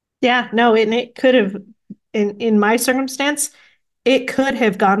 Yeah, no, and it could have in my circumstance, it could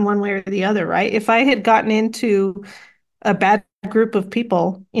have gone one way or the other, right? If I had gotten into a bad group of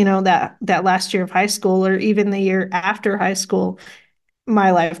people, that last year of high school or even the year after high school,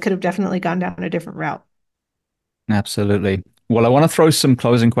 my life could have definitely gone down a different route. Absolutely. Well, I want to throw some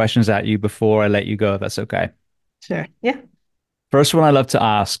closing questions at you before I let you go, if that's okay. Sure. Yeah. First one I love to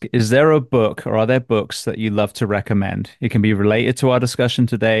ask, is there a book or are there books that you love to recommend? It can be related to our discussion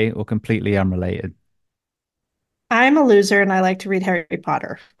today or completely unrelated. I'm a loser and I like to read Harry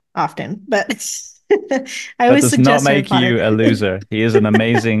Potter often, but I That always does not suggest Harry make Potter. you a loser. He is an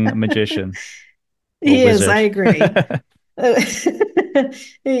amazing magician or He is, I wizard. agree.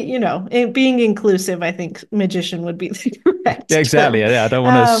 Being inclusive, I think magician would be the Yeah, correct exactly. term. Yeah, I don't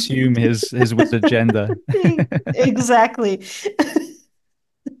want to Um, assume his wizard gender. exactly.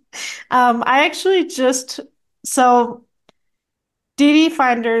 I actually just so DD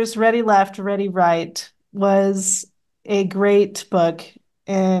Finder's Ready Left, Ready Right was a great book,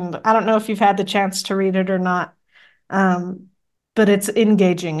 and I don't know if you've had the chance to read it or not, um, but it's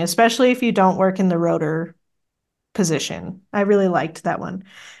engaging, especially if you don't work in the rotor position. I really liked that one.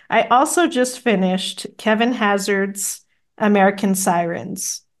 I also just finished Kevin Hazard's American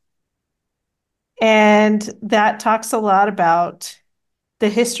Sirens, and that talks a lot about the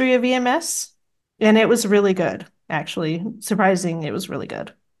history of EMS, and it was really good, actually. Surprising, it was really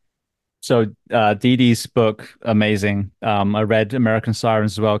good. So Dee Dee's book, amazing. I read American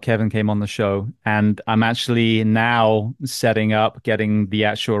Sirens as well. Kevin came on the show, and I'm actually now setting up getting the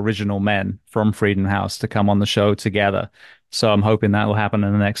actual original men from Freedom House to come on the show together. So I'm hoping that will happen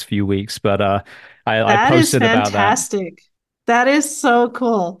in the next few weeks. But I That is posted about that. fantastic. That is so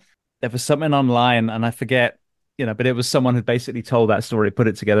cool. There was something online, and I forget, but it was someone who basically told that story, put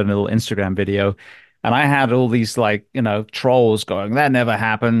it together in a little Instagram video. And I had all these like, trolls going, that never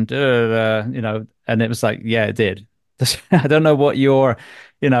happened, and it was like, yeah, it did. I don't know what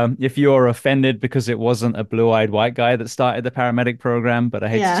if you're offended because it wasn't a blue-eyed white guy that started the paramedic program, but I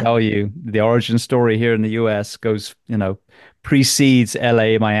hate to Yeah. tell you, the origin story here in the US goes, precedes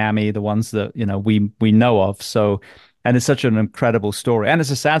LA, Miami, the ones that, we know of. So, and it's such an incredible story. And it's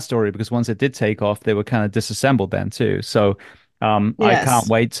a sad story because once it did take off, they were kind of disassembled then too. So I can't Yes.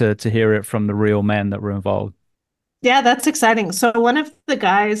 wait to hear it from the real men that were involved. Yeah, that's exciting. So one of the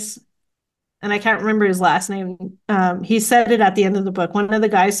guys, and I can't remember his last name, he said it at the end of the book. One of the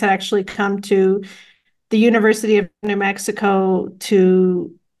guys had actually come to the University of New Mexico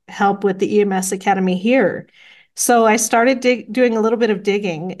to help with the EMS Academy here. So I started doing a little bit of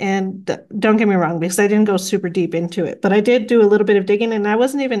digging, and don't get me wrong, because I didn't go super deep into it, but I did do a little bit of digging, and I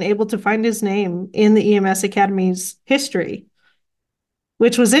wasn't even able to find his name in the EMS Academy's history,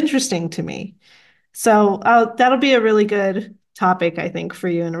 which was interesting to me. So that'll be a really good topic, I think, for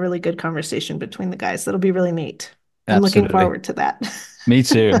you, and a really good conversation between the guys. That'll be really neat. I'm looking Absolutely. forward to that. Me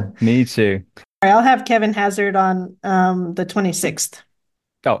too. Me too. I'll have Kevin Hazard on the 26th.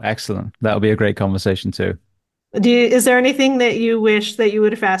 Oh, excellent. That'll be a great conversation too. Is there anything that you wish that you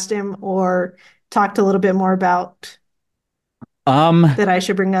would have asked him or talked a little bit more about Um, that I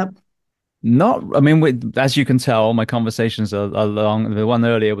should bring up? Not, I mean, as you can tell, my conversations are long. The one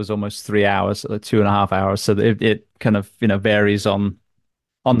earlier was almost 3 hours, 2.5 hours. So it kind of, varies on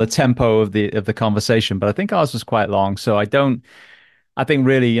the tempo of the conversation. But I think ours was quite long. So I think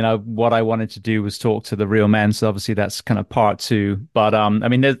really, what I wanted to do was talk to the real men. So obviously that's kind of part two. But I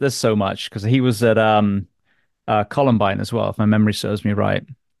mean, there's so much because he was at Columbine as well, if my memory serves me right,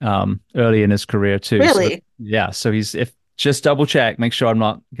 early in his career too. So Really? yeah, so he's if just double check, make sure I'm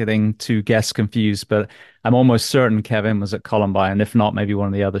not getting two guests confused, but I'm almost certain Kevin was at Columbine, if not maybe one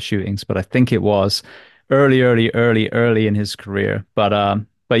of the other shootings, but I think it was early in his career. But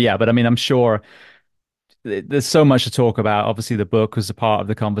yeah, but I mean, I'm sure there's so much to talk about. Obviously, the book was a part of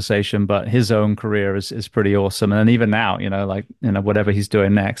the conversation, but his own career is pretty awesome. And even now, like whatever he's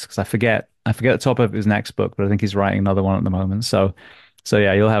doing next, because I forget the topic of his next book, but I think he's writing another one at the moment. So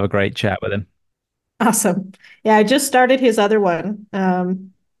yeah, you'll have a great chat with him. Awesome. Yeah, I just started his other one.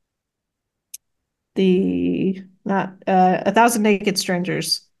 The not A Thousand Naked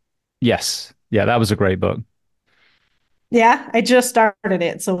Strangers. Yes. Yeah, that was a great book. Yeah, I just started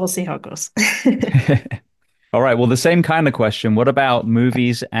it, so we'll see how it goes. All right. Well, the same kind of question. What about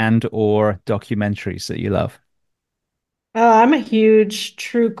movies and or documentaries that you love? I'm a huge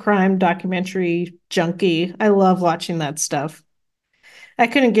true crime documentary junkie. I love watching that stuff. I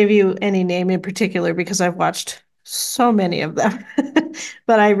couldn't give you any name in particular because I've watched so many of them.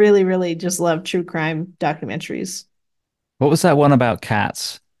 But I really, really just love true crime documentaries. What was that one about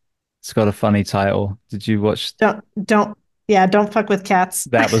cats? It's got a funny title. Did you watch? Don't, yeah, don't fuck with cats.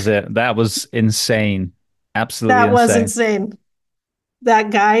 That was it. That was insane. Absolutely That was insane. insane.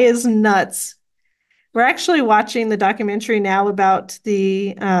 That guy is nuts. We're actually watching the documentary now about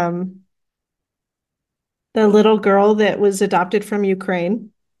the little girl that was adopted from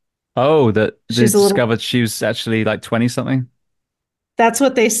Ukraine. Oh, that they She's a little, discovered she was actually like 20 something. that's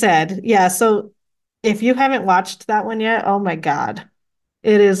what they said. Yeah, so if you haven't watched that one yet, oh my God.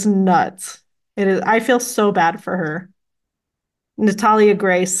 It is nuts. It is, I feel so bad for her. Natalia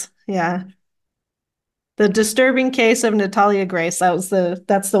Grace. Yeah. The disturbing case of Natalia Grace. That's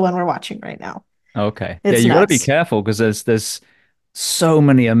the one we're watching right now. Okay. Yeah, It's you got to be nuts. careful because there's so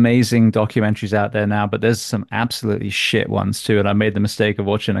many amazing documentaries out there now, but there's some absolutely shit ones too. And I made the mistake of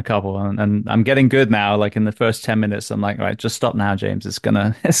watching a couple and I'm getting good now. Like in the first 10 minutes, I'm like, all right, just stop now, James.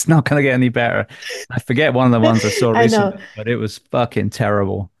 It's not gonna get any better. I forget one of the ones I saw I know. recently, but it was fucking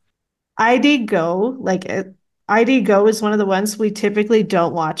terrible. ID Go, ID Go is one of the ones we typically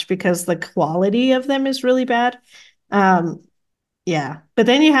don't watch because the quality of them is really bad. Um, yeah. But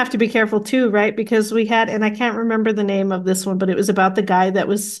then you have to be careful too, right? Because and I can't remember the name of this one, but it was about the guy that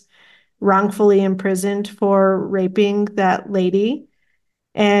was wrongfully imprisoned for raping that lady.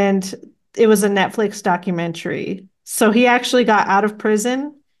 And it was a Netflix documentary. So he actually got out of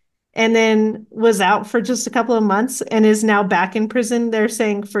prison and then was out for just a couple of months and is now back in prison, they're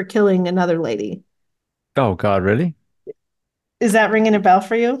saying, for killing another lady. Oh God, really? Is that ringing a bell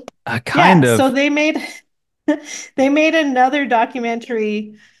for you? Kind Yeah, so of. they made another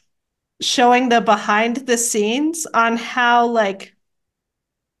documentary showing the behind the scenes on how like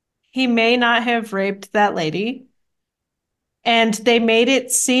he may not have raped that lady. And they made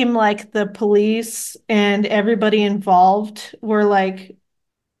it seem like the police and everybody involved were like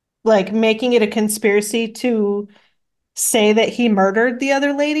making it a conspiracy to say that he murdered the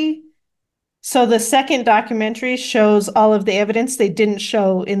other lady. So the second documentary shows all of the evidence they didn't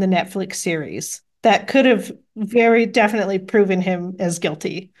show in the Netflix series that could have very definitely proven him as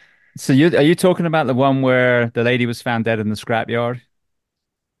guilty. So are you talking about the one where the lady was found dead in the scrapyard?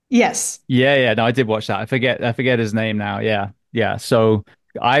 Yes. Yeah, yeah, no, I did watch that. I forget his name now. Yeah. Yeah. So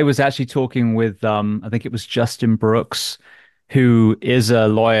I was actually talking with I think it was Justin Brooks, who is a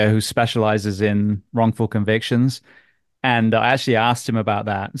lawyer who specializes in wrongful convictions. And I actually asked him about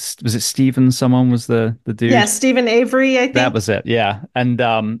that. Was it Stephen someone was the Yeah, dude? Stephen Avery, I That think. was it. Yeah.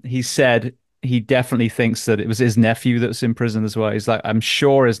 And he said he definitely thinks that it was his nephew that was in prison as well. He's like, I'm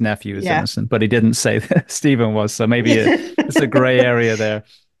sure his nephew is Yeah. innocent, but he didn't say that Stephen was. So maybe it's a gray area there.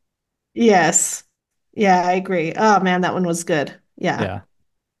 Yes. Yeah, I agree. Oh man, that one was good. Yeah. Yeah.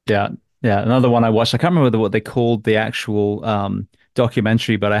 Yeah, yeah. Another one I watched. I can't remember what they called the actual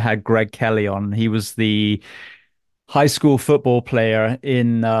documentary, but I had Greg Kelly on. He was the high school football player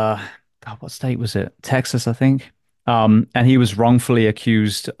in God, what state was it? Texas, I think. And he was wrongfully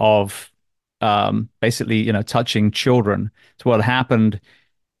accused of basically, touching children. So what happened?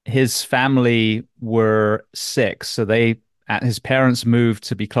 His family were sick, so his parents moved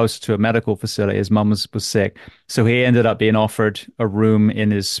to be closer to a medical facility. His mum was sick, so he ended up being offered a room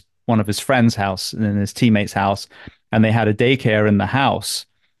in his one of his friend's house and in his teammate's house, and they had a daycare in the house.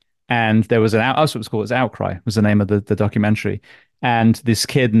 And there was that's what it was called. It was Outcry was the name of the documentary. And this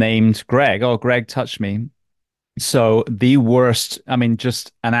kid named Greg. Oh, Greg touched me. So the worst. I mean,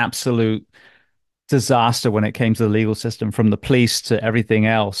 just an absolute disaster when it came to the legal system, from the police to everything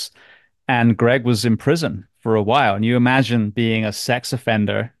else. And Greg was in prison for a while. And you imagine being a sex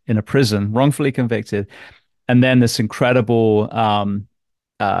offender in a prison, wrongfully convicted, and then this incredible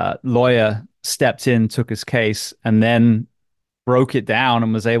lawyer stepped in, took his case, and then broke it down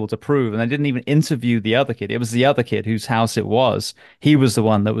and was able to prove. And they didn't even interview the other kid. It was the other kid whose house it was. He was the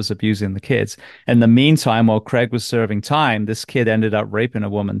one that was abusing the kids. In the meantime, while Craig was serving time, this kid ended up raping a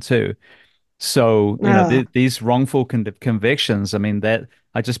woman too. So, Oh, these wrongful convictions, I mean, that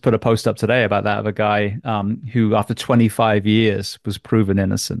I just put a post up today about that of a guy who, after 25 years, was proven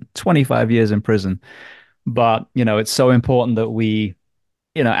innocent, 25 years in prison. But, it's so important that we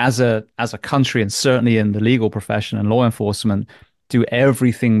as a country and certainly in the legal profession and law enforcement, do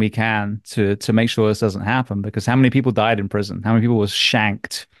everything we can to make sure this doesn't happen. Because how many people died in prison? How many people was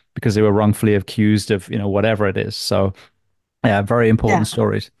shanked because they were wrongfully accused of, whatever it is. So yeah, very important Yeah.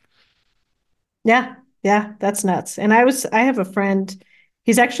 stories. Yeah. Yeah. That's nuts. And I have a friend,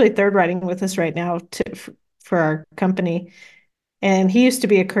 he's actually third riding with us right now for our company. And he used to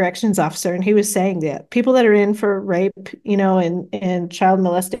be a corrections officer, and he was saying that people that are in for rape, and child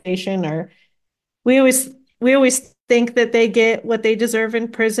molestation, or we always we always think that they get what they deserve in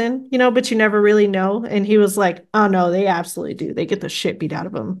prison, but you never really know. And he was like, "Oh no, they absolutely do. They get the shit beat out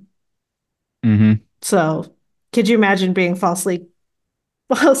of them." Hmm. So, could you imagine being falsely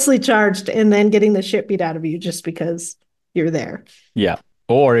charged and then getting the shit beat out of you just because you're there? Yeah.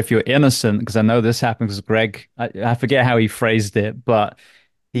 Or if you're innocent, because I know this happens because Greg, I forget how he phrased it, but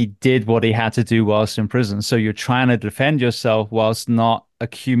he did what he had to do whilst in prison. So you're trying to defend yourself whilst not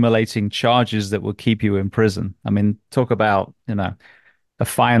accumulating charges that will keep you in prison. I mean, talk about, a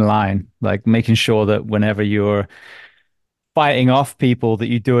fine line, like making sure that whenever you're fighting off people, that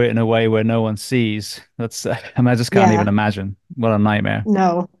you do it in a way where no one sees. That's, I mean, I just can't even Yeah. imagine. What a nightmare.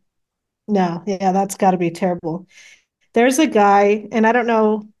 No. No. Yeah, that's got to be terrible. There's a guy, and I don't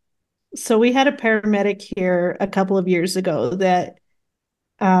know. So we had a paramedic here a couple of years ago that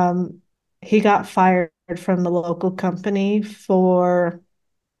um, he got fired from the local company for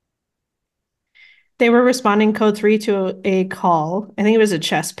they were responding code three to a call. I think it was a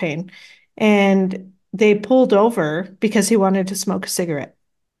chest pain. And they pulled over because he wanted to smoke a cigarette.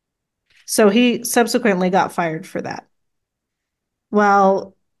 So he subsequently got fired for that.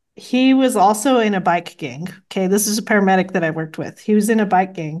 Well, he was also in a bike gang. Okay, this is a paramedic that I worked with. He was in a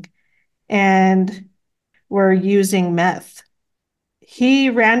bike gang and were using meth. He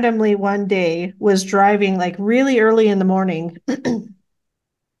randomly one day was driving like really early in the morning.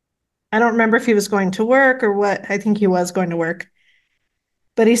 I don't remember if he was going to work or what. I think he was going to work.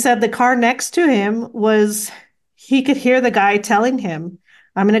 But he said the car next to him was, he could hear the guy telling him,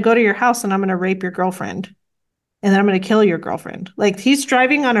 "I'm going to go to your house and I'm going to rape your girlfriend. And then I'm going to kill your girlfriend." Like he's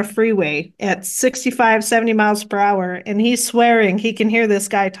driving on a freeway at 65, 70 miles per hour, and he's swearing he can hear this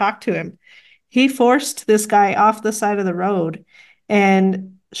guy talk to him. He forced this guy off the side of the road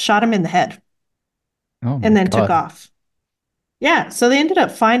and shot him in the head Oh and my then took God. off. Yeah, so they ended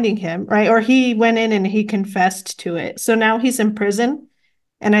up finding him, right? Or he went in and he confessed to it. So now he's in prison.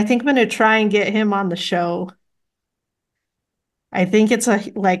 And I think I'm going to try and get him on the show. I think it's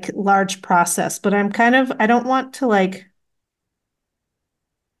a like large process, but I don't want to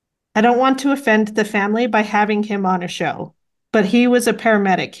I don't want to offend the family by having him on a show. But he was a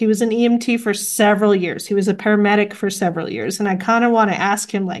paramedic. He was an EMT for several years. He was a paramedic for several years. And I kind of want to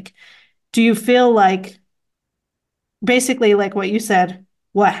ask him, like, do you feel like basically like what you said,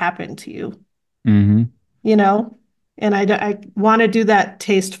 what happened to you? Hmm. You know? And I want to do that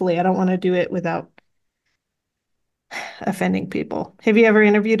tastefully. I don't want to do it without offending people. Have you ever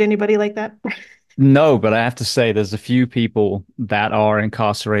interviewed anybody like that? No, but I have to say there's a few people that are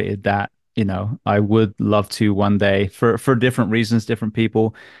incarcerated that, I would love to one day for different reasons, different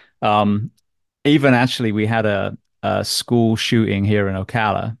people. Um, Even actually we had a school shooting here in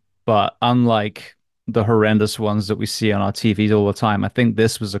Ocala, but unlike the horrendous ones that we see on our TVs all the time, I think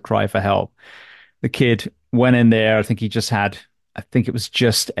this was a cry for help. The kid went in there, I think it was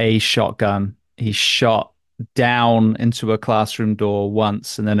just a shotgun. He shot down into a classroom door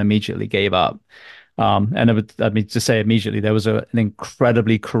once and then immediately gave up. And it would, I mean, to say immediately, there was an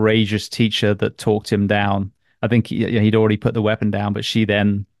incredibly courageous teacher that talked him down. I think he'd already put the weapon down, but she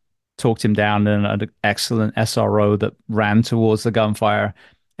then talked him down, and an excellent SRO that ran towards the gunfire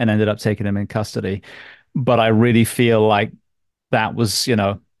and ended up taking him in custody. But I really feel like that was,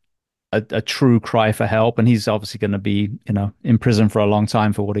 a true cry for help. And he's obviously going to be, in prison for a long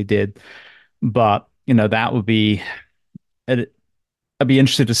time for what he did. But, that would be, I'd be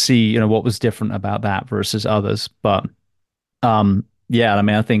interested to see, what was different about that versus others. But yeah, I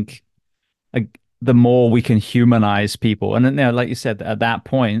mean, I think the more we can humanize people, and then, like you said, at that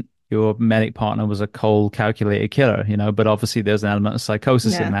point, your medic partner was a cold, calculated killer, but obviously there's an element of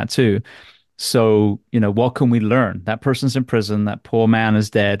psychosis in Yeah. that too. So, what can we learn? That person's in prison, that poor man is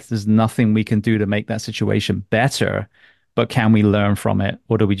dead. There's nothing we can do to make that situation better, but can we learn from it?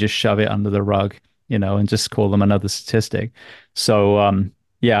 Or do we just shove it under the rug, and just call them another statistic? So,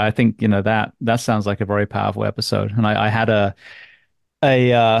 yeah, I think, that sounds like a very powerful episode. And I had a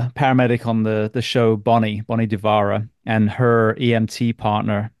paramedic on the show, Bonnie Devara, and her EMT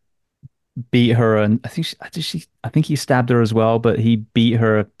partner beat her, and I think he stabbed her as well, but he beat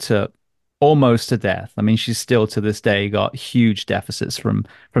her to almost to death. I mean, she's still to this day got huge deficits from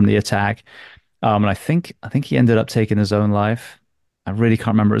the attack. And I think he ended up taking his own life. I really can't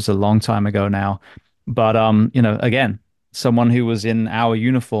remember. It was a long time ago now. But again, someone who was in our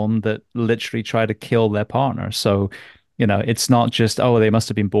uniform that literally tried to kill their partner. So, it's not just, oh, they must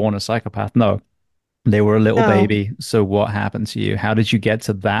have been born a psychopath. No, they were a little No. baby. So what happened to you? How did you get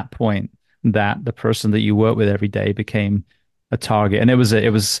to that point that the person that you work with every day became a target? And I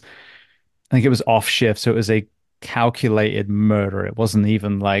think it was off shift, so it was a calculated murder. It wasn't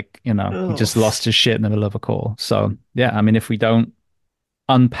even like, he Oh. just lost his shit in the middle of a call. So, yeah, I mean, if we don't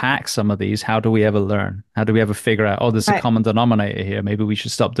unpack some of these, how do we ever learn? How do we ever figure out, oh, there's a Right. common denominator here. Maybe we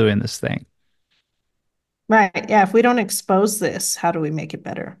should stop doing this thing. Right. Yeah. If we don't expose this, how do we make it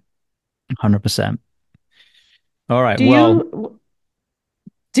better? 100%. All right. Do Well, you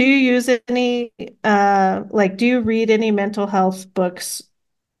do you use any like do you read any mental health books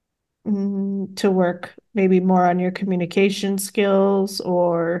to work maybe more on your communication skills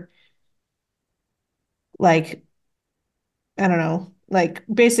or like I don't know, like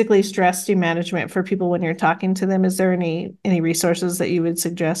basically stress management for people when you're talking to them? Is there any resources that you would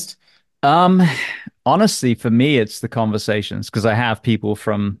suggest? um, honestly, for me, it's the conversations because I have people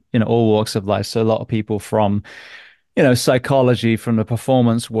from, all walks of life. So a lot of people from psychology, from the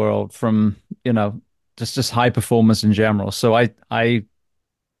performance world, from, just high performance in general. So I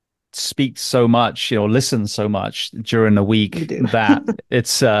speak so much, listen so much during the You week do. that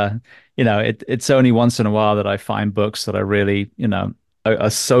it's only once in a while that I find books that I really, are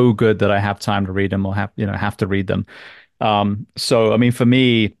so good that I have time to read them or have to read them. So I mean, for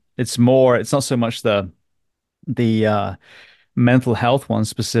me, it's not so much the mental health ones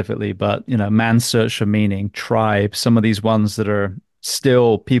specifically, but Man's Search for Meaning, Tribe, some of these ones that are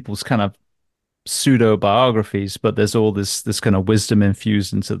still people's kind of pseudo biographies, but there's all this kind of wisdom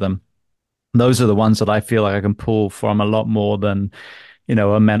infused into them. Those are the ones that I feel like I can pull from a lot more than,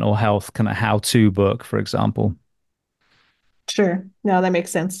 a mental health kind of how-to book, for example. Sure. No, that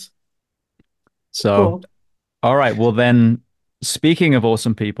makes sense. So, Cool. all right, well then, speaking of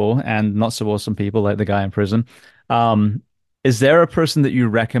awesome people and not so awesome people like the guy in prison, um, is there a person that you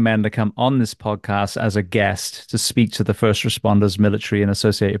recommend to come on this podcast as a guest to speak to the first responders, military, and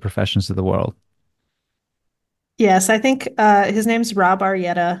associated professions of the world? Yes, I think his name's Rob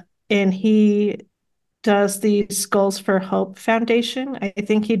Arietta, and he does the Skulls for Hope Foundation. I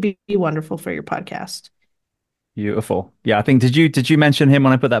think he'd be wonderful for your podcast. Beautiful. Yeah, I think did you mention him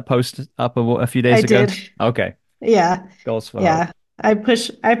when I put that post up a few I days ago? did. Okay. Yeah. Goals for hope. Yeah. I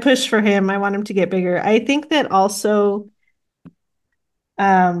push for him. I want him to get bigger. I think that also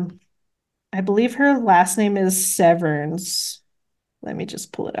um I believe her last name is Severns. Let me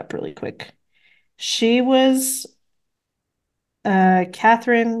just pull it up really quick. She was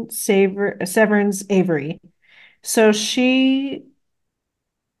Catherine Severns Avery. So she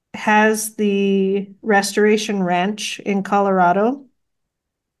has the Restoration Ranch in Colorado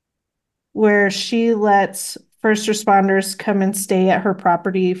where she lets first responders come and stay at her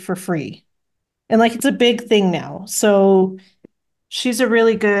property for free. And like it's a big thing now. So she's a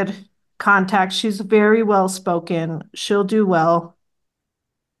really good contact. She's very well spoken. She'll do well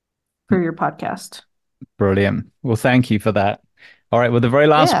for your podcast. Brilliant. Well, thank you for that. All right. Well, the very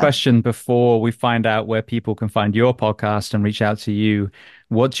last Yeah. question before we find out where people can find your podcast and reach out to you,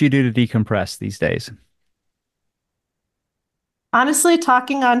 what do you do to decompress these days? Honestly,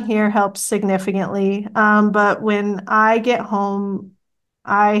 talking on here helps significantly. But when I get home,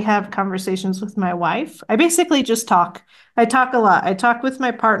 I have conversations with my wife. I basically just talk. I talk a lot. I talk with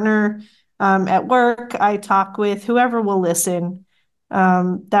my partner at work. I talk with whoever will listen.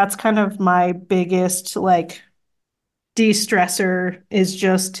 That's kind of my biggest like de-stressor is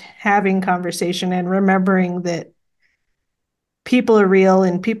just having conversation and remembering that people are real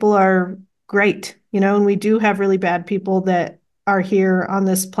and people are great, and we do have really bad people that are here on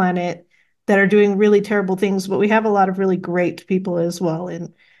this planet that are doing really terrible things, but we have a lot of really great people as well.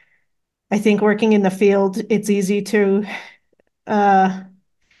 And I think working in the field, uh,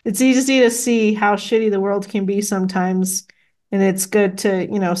 it's easy to see how shitty the world can be sometimes. And it's good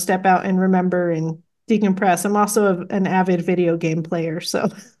to, step out and remember and decompress. I'm also an avid video game player, so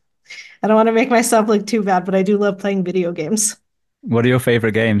I don't want to make myself look too bad, but I do love playing video games. What are your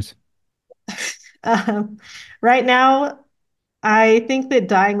favorite games? Um, right now, I think that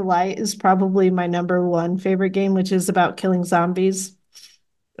Dying Light is probably my number one favorite game, which is about killing zombies.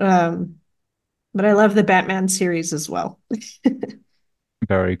 Um, but I love the Batman series as well.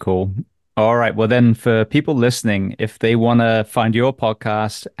 Very cool. All right. Well, then for people listening, if they want to find your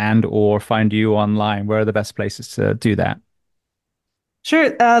podcast and or find you online, where are the best places to do that? Sure.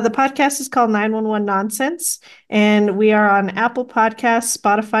 The podcast is called 911 Nonsense, and we are on Apple Podcasts,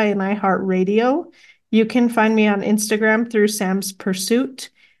 Spotify, and iHeartRadio. You can find me on Instagram through Sam's Pursuit.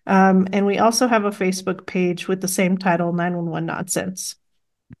 And we also have a Facebook page with the same title, 911 Nonsense.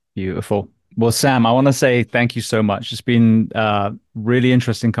 Beautiful. Well, Sam, I want to say thank you so much. It's been a really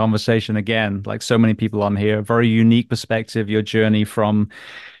interesting conversation again, like so many people on here, very unique perspective, your journey from,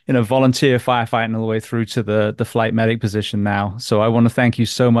 volunteer firefighting all the way through to the flight medic position now. So I want to thank you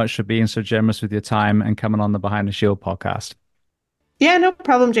so much for being so generous with your time and coming on the Behind the Shield podcast. Yeah, no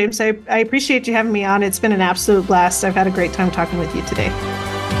problem, James. I appreciate you having me on. It's been an absolute blast. I've had a great time talking with you today.